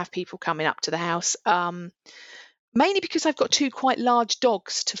don't have people coming up to the house. Mainly because I've got 2 quite large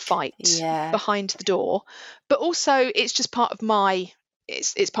dogs to fight behind the door, but also it's just part of my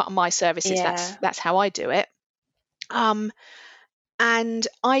it's part of my services. That's how I do it. And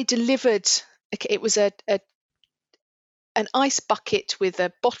I delivered. It was an ice bucket with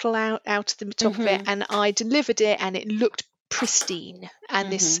a bottle out of the top of it, and I delivered it, and it looked pristine.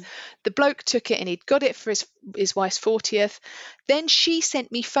 And the bloke took it, and he'd got it for his wife's 40th. Then she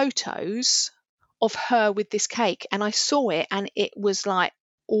sent me photos of her with this cake, and I saw it, and it was like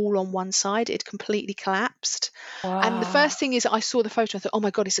all on one side. It completely collapsed. Wow. And the first thing is, I saw the photo, I thought, oh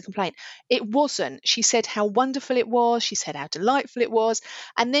my God, it's a complaint. It wasn't. She said how wonderful it was. She said how delightful it was.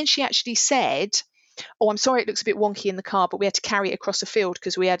 And then she actually said, oh, I'm sorry, it looks a bit wonky in the car, but we had to carry it across a field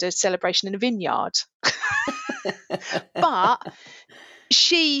because we had a celebration in a vineyard. But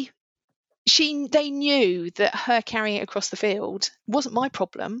they knew that her carrying it across the field wasn't my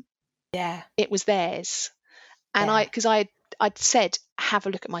problem. Yeah, it was theirs. And I'd said, have a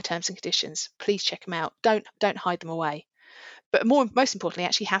look at my terms and conditions. Please check them out. Don't hide them away. But most importantly,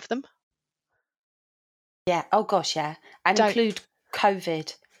 actually have them. Yeah. Oh gosh, yeah. And include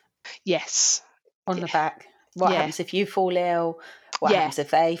COVID. Yes. On the back. What happens if you fall ill? What happens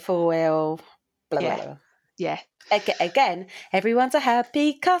if they fall ill? Blah, blah, blah. Yeah. Again, everyone's a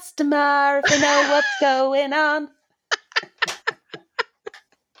happy customer if they know what's going on.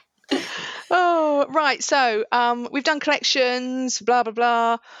 Oh, right. So we've done collections, blah, blah,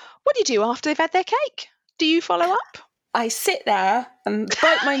 blah. What do you do after they've had their cake? Do you follow up? I sit there and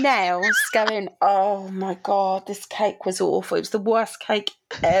bite my nails going, oh my God, this cake was awful. It was the worst cake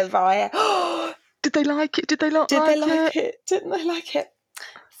ever. Did they like it? Did they not like it? Did they like it? Didn't they like it?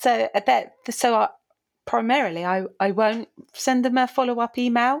 So primarily I won't send them a follow-up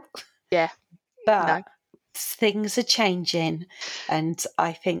email. Yeah. But things are changing, and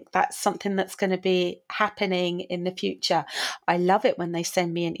I think that's something that's going to be happening in the future. I love it when they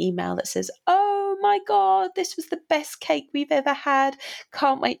send me an email that says, oh my God, this was the best cake we've ever had.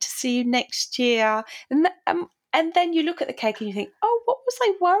 Can't wait to see you next year. And then you look at the cake and you think, oh, what was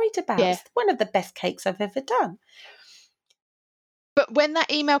I worried about? Yeah. It's one of the best cakes I've ever done. But when that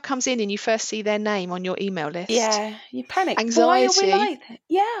email comes in and you first see their name on your email list, you panic. Anxiety. Why are we like that?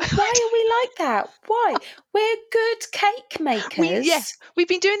 Yeah, why are we like that? Why? We're good cake makers. We've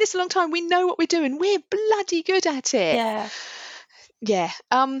been doing this a long time. We know what we're doing. We're bloody good at it. Yeah. Yeah.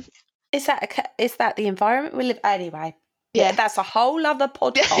 Is that the environment we live anyway? Yeah, that's a whole other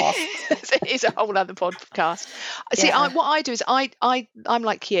podcast. It is a whole other podcast. See, what I do is I'm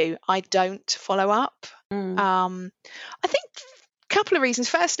like you. I don't follow up. I think a couple of reasons.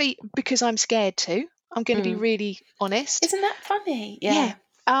 Firstly, because I'm scared to. I'm going to be really honest. Isn't that funny? Yeah.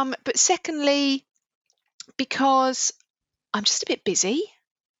 But secondly, because I'm just a bit busy.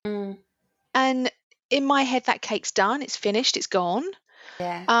 And in my head, that cake's done. It's finished. It's gone.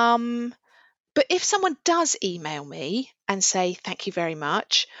 Yeah. But if someone does email me and say, thank you very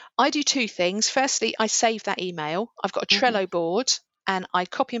much, I do two things. Firstly, I save that email. I've got a Trello board and I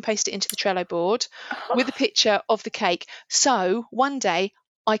copy and paste it into the Trello board with a picture of the cake. So one day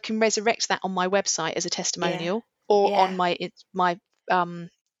I can resurrect that on my website as a testimonial or on my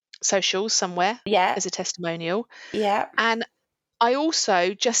socials somewhere as a testimonial. Yeah. And I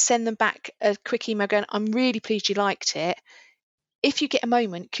also just send them back a quick email going, I'm really pleased you liked it. If you get a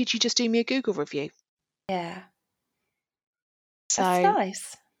moment, could you just do me a Google review? Yeah. So that's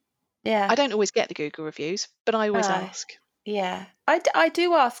nice. Yeah. I don't always get the Google reviews, but I always ask. Yeah. I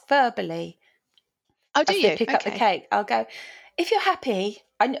do ask verbally. Oh, do you? Pick up the cake. I'll go, if you're happy,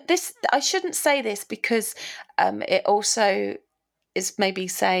 I shouldn't say this because it also is maybe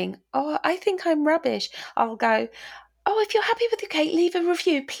saying, oh, I think I'm rubbish. I'll go, oh, if you're happy with your cake, leave a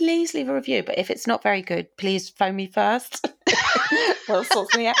review. Please leave a review. But if it's not very good, please phone me first. Well,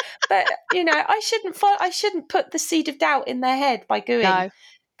 sorts me out. But I shouldn't put the seed of doubt in their head by going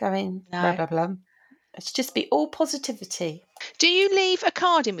blah blah blah. It's just be all positivity. Do you leave a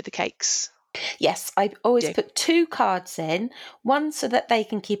card in with the cakes? Yes, I always put 2 cards in, one so that they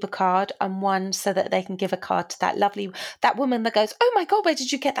can keep a card and one so that they can give a card to that woman that goes, oh my God, where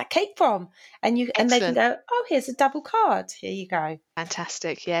did you get that cake from? And they can go, oh, here's a double card. Here you go.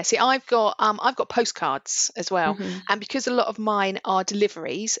 Fantastic. Yeah. See, I've got postcards as well. And because a lot of mine are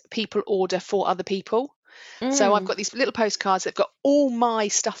deliveries, people order for other people. So I've got these little postcards that've got all my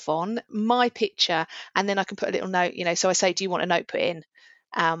stuff on, my picture, and then I can put a little note, so I say, do you want a note put in?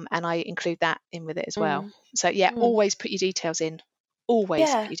 And I include that in with it as well. So always put your details in. Always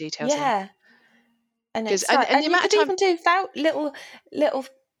put your details in. Yeah. And it's and you could even do little,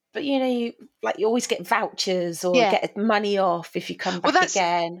 but you always get vouchers or get money off if you come back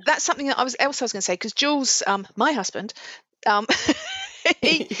again. That's something that I was going to say, because Jules, my husband,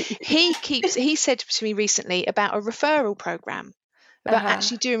 he said to me recently about a referral program. About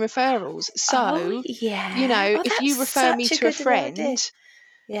actually doing referrals. So, if you refer me to a friend,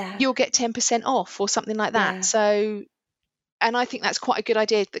 you'll get 10% off or something like that. Yeah. So, and I think that's quite a good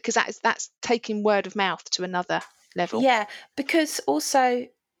idea because that's taking word of mouth to another level. Yeah, because also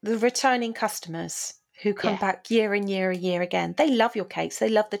the returning customers who come back year and year and year again, they love your cakes. They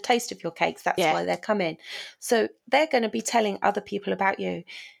love the taste of your cakes. That's why they're coming. So they're going to be telling other people about you.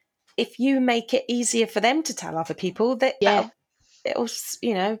 If you make it easier for them to tell other people, it'll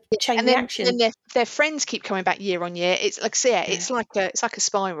change the action. And then their friends keep coming back year on year. It's like it's like a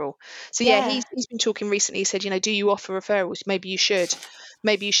spiral. So he's been talking recently. He said, do you offer referrals? Maybe you should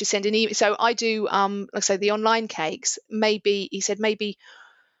send an email. So I do like I say, the online cakes. Maybe he said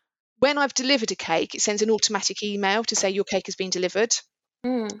when I've delivered a cake, it sends an automatic email to say your cake has been delivered.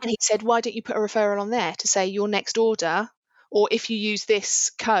 And he said, why don't you put a referral on there to say your next order, or if you use this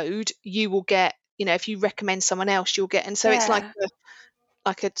code, you will get, if you recommend someone else, you'll get. And so it's like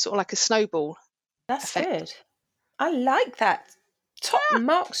a sort of like a snowball. That's effect. Good. I like that. Top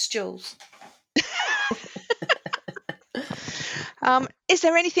marks, Jules. Is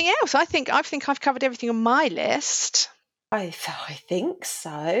there anything else? I think I've covered everything on my list. I think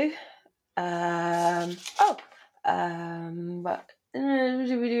so. No,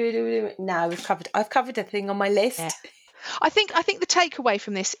 I've covered everything on my list. Yeah. I think the takeaway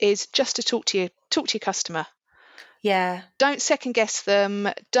from this is just to talk to your customer. Yeah. Don't second guess them.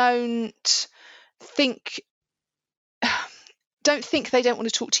 Don't think they don't want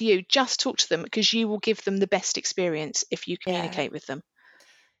to talk to you. Just talk to them, because you will give them the best experience if you communicate with them.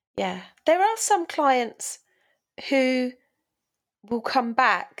 Yeah. There are some clients who will come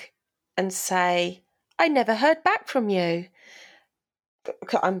back and say, I never heard back from you.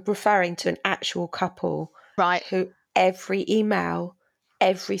 I'm referring to an actual couple. Right. Who every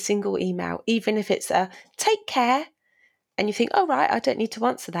single email, even if it's a take care, and you think, oh, right, I don't need to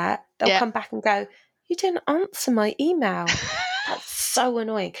answer that. They'll come back and go, you didn't answer my email. That's so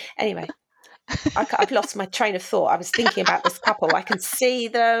annoying. Anyway, I've lost my train of thought. I was thinking about this couple. I can see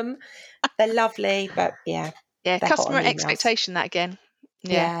them. They're lovely, but yeah, customer expectation, that again.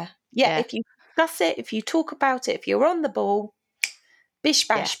 Yeah. If you discuss it, if you talk about it, if you're on the ball, bish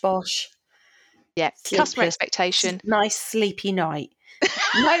bash bosh. Yeah, customer expectation. Nice sleepy night.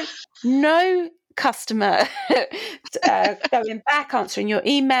 No customer going back, answering your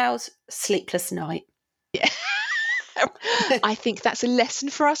emails, sleepless night. Yeah. I think that's a lesson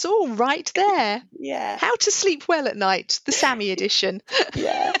for us all right there. Yeah. How to sleep well at night, the Sammy edition.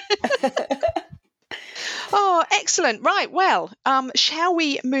 Yeah. Oh, excellent. Right. Well, shall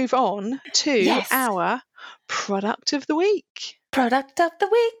we move on to Yes. our product of the week? Product of the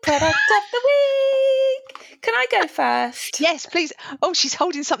week. Product of the week. Can I go first? Yes, please. Oh, she's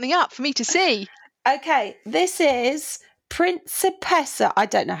holding something up for me to see. Okay, this is Principessa. I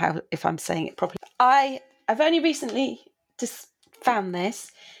don't know if I'm saying it properly. I've only recently just found this.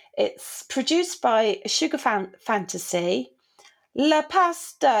 It's produced by Sugar Fantasy. La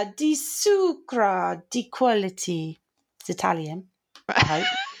pasta di sucra di quality. It's Italian, I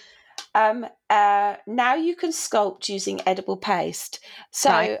hope. Now you can sculpt using edible paste. So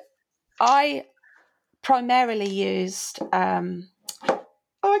Right. I primarily used I can't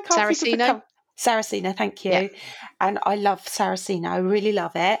think of Saraceno? Saraceno, thank you. Yeah. And I love Saraceno. I really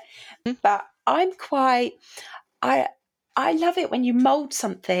love it. Mm. But I love it when you mold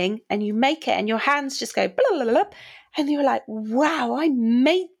something and you make it and your hands just go blah, blah, blah, and you're like, wow, I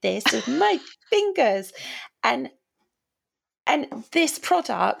made this with my fingers. And this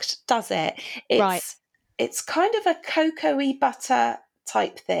product does it. It's kind of a cocoa-y butter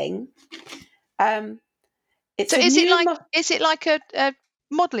type thing. So is it like a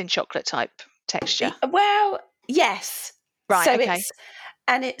modelling chocolate type texture? Well, yes. Right. So okay.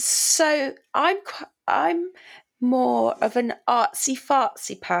 I'm more of an artsy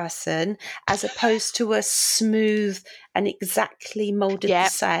fartsy person as opposed to a smooth and exactly molded the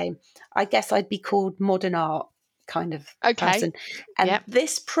same. I guess I'd be called modern art kind of person. And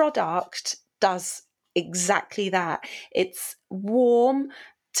this product does exactly that. It's warm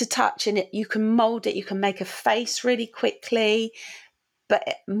to touch and you can mold it. You can make a face really quickly.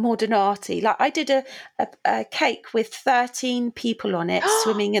 But modern arty. Like I did a cake with 13 people on it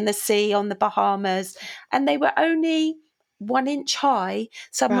swimming in the sea on the Bahamas, and they were only 1 inch high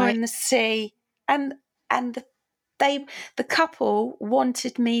somewhere in the sea. And the couple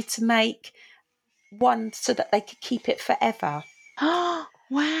wanted me to make one so that they could keep it forever. Oh,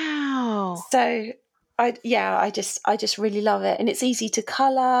 wow! So I just really love it, and it's easy to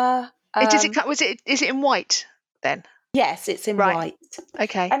colour. Is it in white then? Yes, it's in white.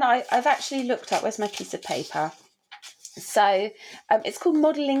 Okay. And I've actually looked up, where's my piece of paper? So it's called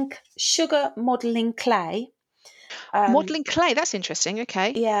Sugar Modelling Clay. Modelling clay, that's interesting.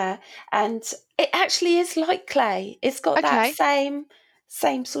 Okay. Yeah, and it actually is like clay. It's got that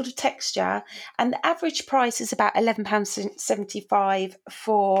same sort of texture, and the average price is about £11.75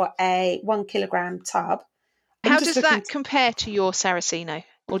 for a 1 kilogram tub. How does that compare to your Saraceno?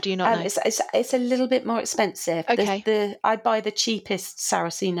 Or do you not know? It's a little bit more expensive. Okay. I buy the cheapest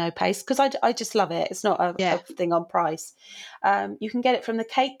Saraceno paste because I just love it. It's not a thing on price. You can get it from the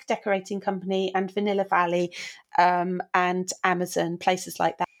Cake Decorating Company and Vanilla Valley and Amazon, places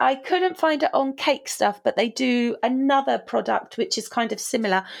like that. I couldn't find it on Cake Stuff, but they do another product which is kind of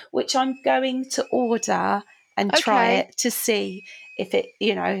similar, which I'm going to order and try it to see if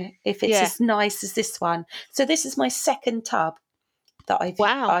it's as nice as this one. So this is my second tub that I've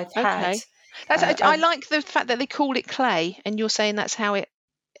had. I like the fact that they call it clay, and you're saying that's how it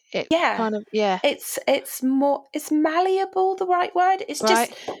kind of It's malleable, the right word. It's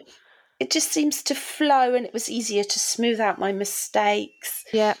just it just seems to flow, and it was easier to smooth out my mistakes.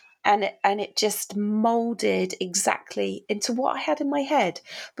 Yeah. And it just molded exactly into what I had in my head,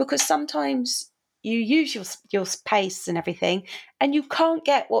 because sometimes you use your paste and everything, and you can't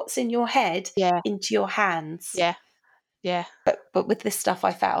get what's in your head into your hands. Yeah. But with this stuff,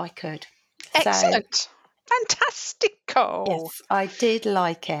 I felt I could. Excellent. Fantastico. Yes, I did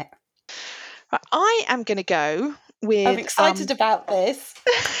like it. Right, I am going to go with... I'm excited about this.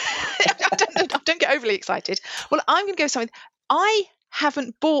 Don't get overly excited. Well, I'm going to go with something. I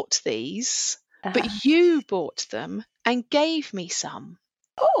haven't bought these, but you bought them and gave me some.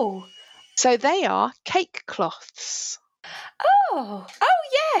 Oh. So they are cake cloths. Oh,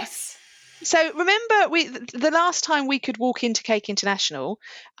 yes. So remember, the last time we could walk into Cake International,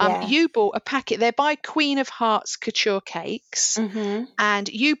 you bought a packet. They're by Queen of Hearts Couture Cakes, and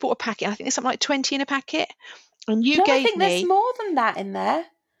you bought a packet. And I think there's something like 20 in a packet. And you gave me. I think there's more than that in there.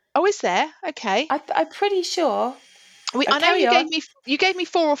 Oh, is there? Okay. I'm pretty sure. I know you gave me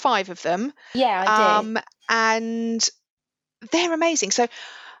 4 or 5 of them. Yeah, I did. And they're amazing. So,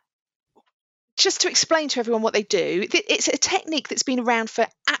 just to explain to everyone what they do, it's a technique that's been around for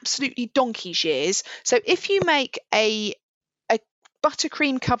absolutely donkey's years. So if you make a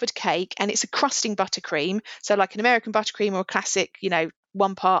buttercream covered cake, and it's a crusting buttercream, so like an American buttercream or a classic,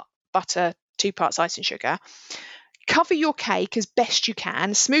 1 part butter, 2 parts ice and sugar, cover your cake as best you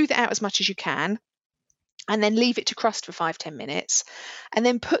can, smooth it out as much as you can, and then leave it to crust for 5-10 minutes, and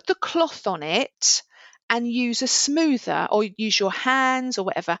then put the cloth on it and use a smoother, or use your hands or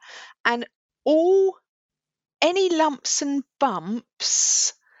whatever, and any lumps and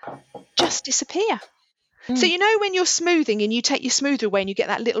bumps just disappear. So you know when you're smoothing and you take your smoother away and you get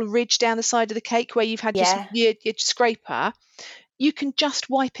that little ridge down the side of the cake where you've had your scraper, you can just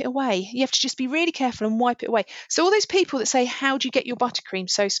wipe it away. You have to just be really careful and wipe it away. So all those people that say, how do you get your buttercream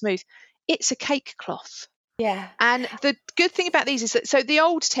so smooth? It's a cake cloth. Yeah. And the good thing about these is that, so the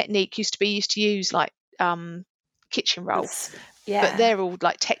old technique used to use like kitchen roll, but they're all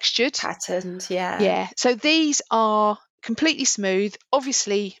like textured. Patterned, yeah. Yeah. So these are completely smooth,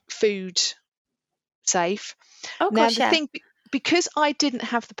 obviously food safe. Now the thing, because I didn't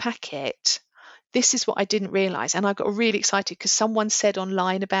have the packet, this is what I didn't realise, and I got really excited because someone said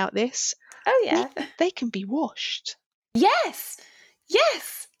online about this. Oh yeah. They can be washed. Yes.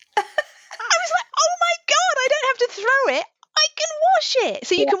 I was like, oh my God, I don't have to throw it. I can wash it.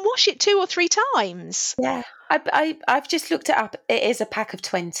 So you can wash it 2 or 3 times. Yeah. I've just looked it up. It is a pack of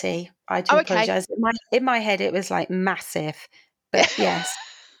 20. I do apologise. In my head, it was like massive. But yes.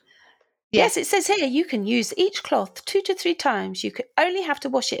 Yes, it says here you can use each cloth 2 to 3 times. You could only have to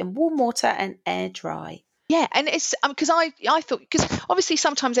wash it in warm water and air dry. Yeah, and it's because I thought, because obviously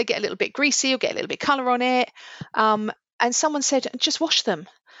sometimes they get a little bit greasy or get a little bit colour on it. And someone said, just wash them.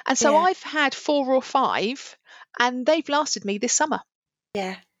 And so I've had 4 or 5 and they've lasted me this summer.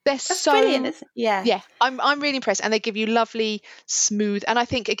 Yeah. That's brilliant, isn't it? Yeah, I'm really impressed, and they give you lovely smooth. And I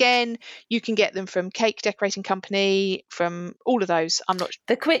think again, you can get them from Cake Decorating Company, from all of those. I'm not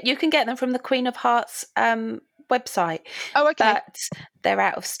you can get them from the Queen of Hearts website. Oh, okay. But they're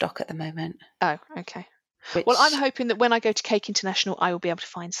out of stock at the moment. Oh, okay. Well, I'm hoping that when I go to Cake International, I will be able to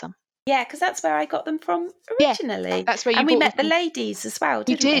find some. Yeah, because that's where I got them from originally. Yeah, that's where and we met the ladies as well,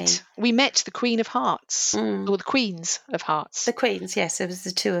 didn't we? We did. We met the Queen of Hearts, or the Queens of Hearts. The Queens, yes. There was the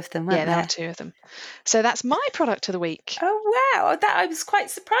 2 of them, weren't there? Yeah, there were 2 of them. So that's my product of the week. Oh, wow. I was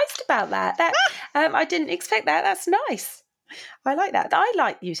quite surprised about that. I didn't expect that. That's nice. I like that. I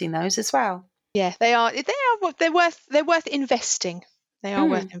like using those as well. Yeah, they are. They're worth investing. They are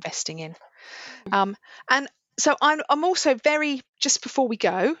worth investing in. And so I'm also just before we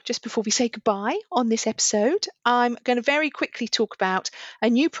say goodbye on this episode, I'm going to very quickly talk about a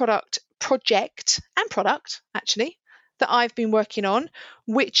new product actually that I've been working on,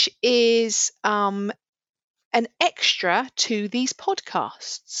 which is an extra to these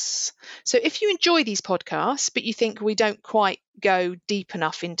podcasts. So if you enjoy these podcasts, but you think we don't quite go deep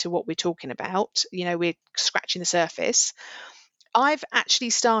enough into what we're talking about, we're scratching the surface, I'm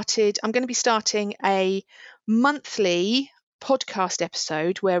going to be starting a monthly podcast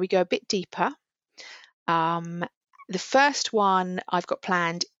episode where we go a bit deeper. The first one I've got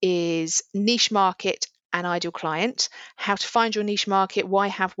planned is niche market and ideal client, how to find your niche market, why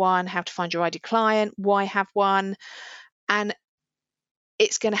have one, how to find your ideal client, why have one. And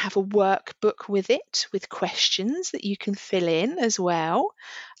it's going to have a workbook with it, with questions that you can fill in as well.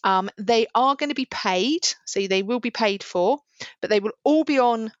 They are going to be paid, so they will be paid for, but they will all be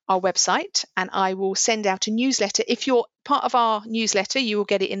on our website, and I will send out a newsletter. If you're part of our newsletter, you will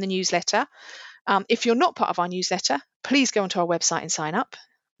get it in the newsletter. If you're not part of our newsletter, please go onto our website and sign up.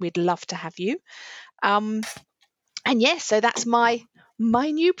 We'd love to have you. And yes, so that's my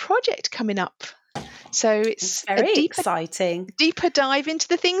new project coming up. So it's very exciting. Deeper dive into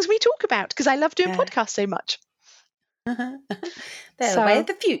the things we talk about, because I love doing podcasts so much. They're the way of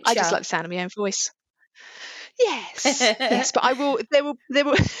the future. I just like the sound of my own voice. Yes, but there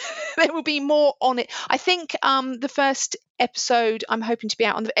will be more on it. I think the first episode I'm hoping to be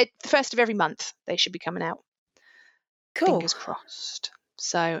out on the first of every month. They should be coming out. Cool. Fingers crossed.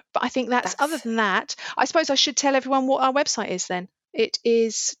 So, but I think that's other than that, I suppose I should tell everyone what our website is then. It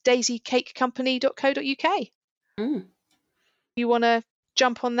is daisycakecompany.co.uk. If you want to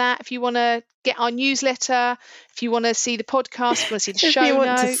jump on that, if you want to get our newsletter, if you want to see the podcast, if you want to see the show notes. If you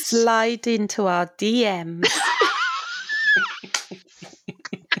want to slide into our DMs.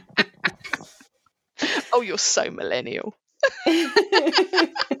 Oh, you're so millennial.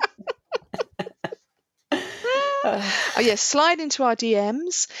 Oh yeah, slide into our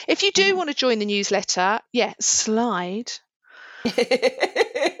DMs. If you do want to join the newsletter, slide.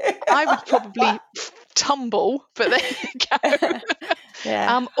 I would probably tumble, but there you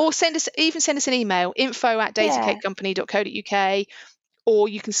go. Or send us an email, info@daisycakecompany.co.uk, or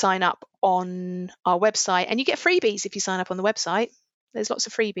you can sign up on our website, and you get freebies if you sign up on the website. There's lots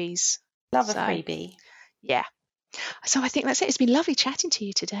of freebies. Love a freebie. Yeah. So I think that's it. It's been lovely chatting to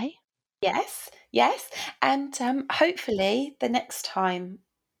you today. Yes. And hopefully the next time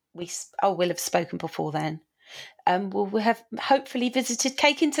we'll have spoken before then. We'll have hopefully visited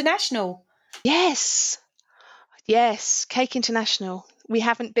Cake International. Yes, Cake International. We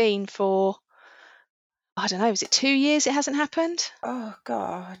haven't been for, I don't know, is it 2 years it hasn't happened? Oh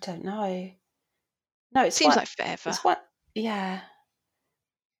God, I don't know. No, it seems like forever. It's what? Yeah.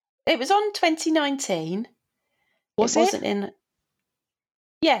 It was on 2019. Was it? Wasn't in.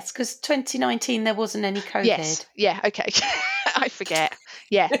 Yes, because 2019 there wasn't any COVID. Yes. Yeah. Okay. I forget.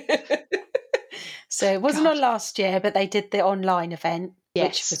 Yeah. So it wasn't on last year, but they did the online event, Yes.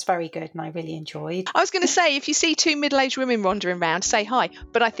 which was very good and I really enjoyed. I was going to say, if you see two middle-aged women wandering around, say hi.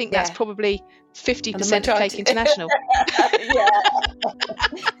 But I think that's probably 50% of Cake International. Yeah.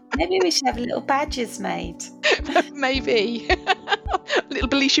 Maybe we should have little badges made. Maybe. Little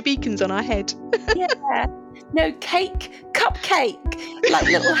Belisha beacons on our head. Yeah. No, cupcake, like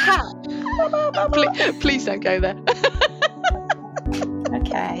little hat. Please don't go there.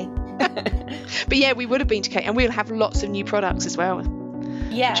 Okay. But yeah, we would have been to Cake, and we'll have lots of new products as well.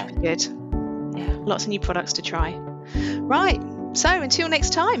 Yeah. Which would be good. Yeah. Lots of new products to try. Right. So until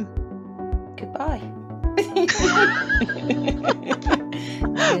next time. Goodbye.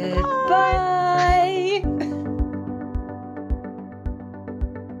 Goodbye.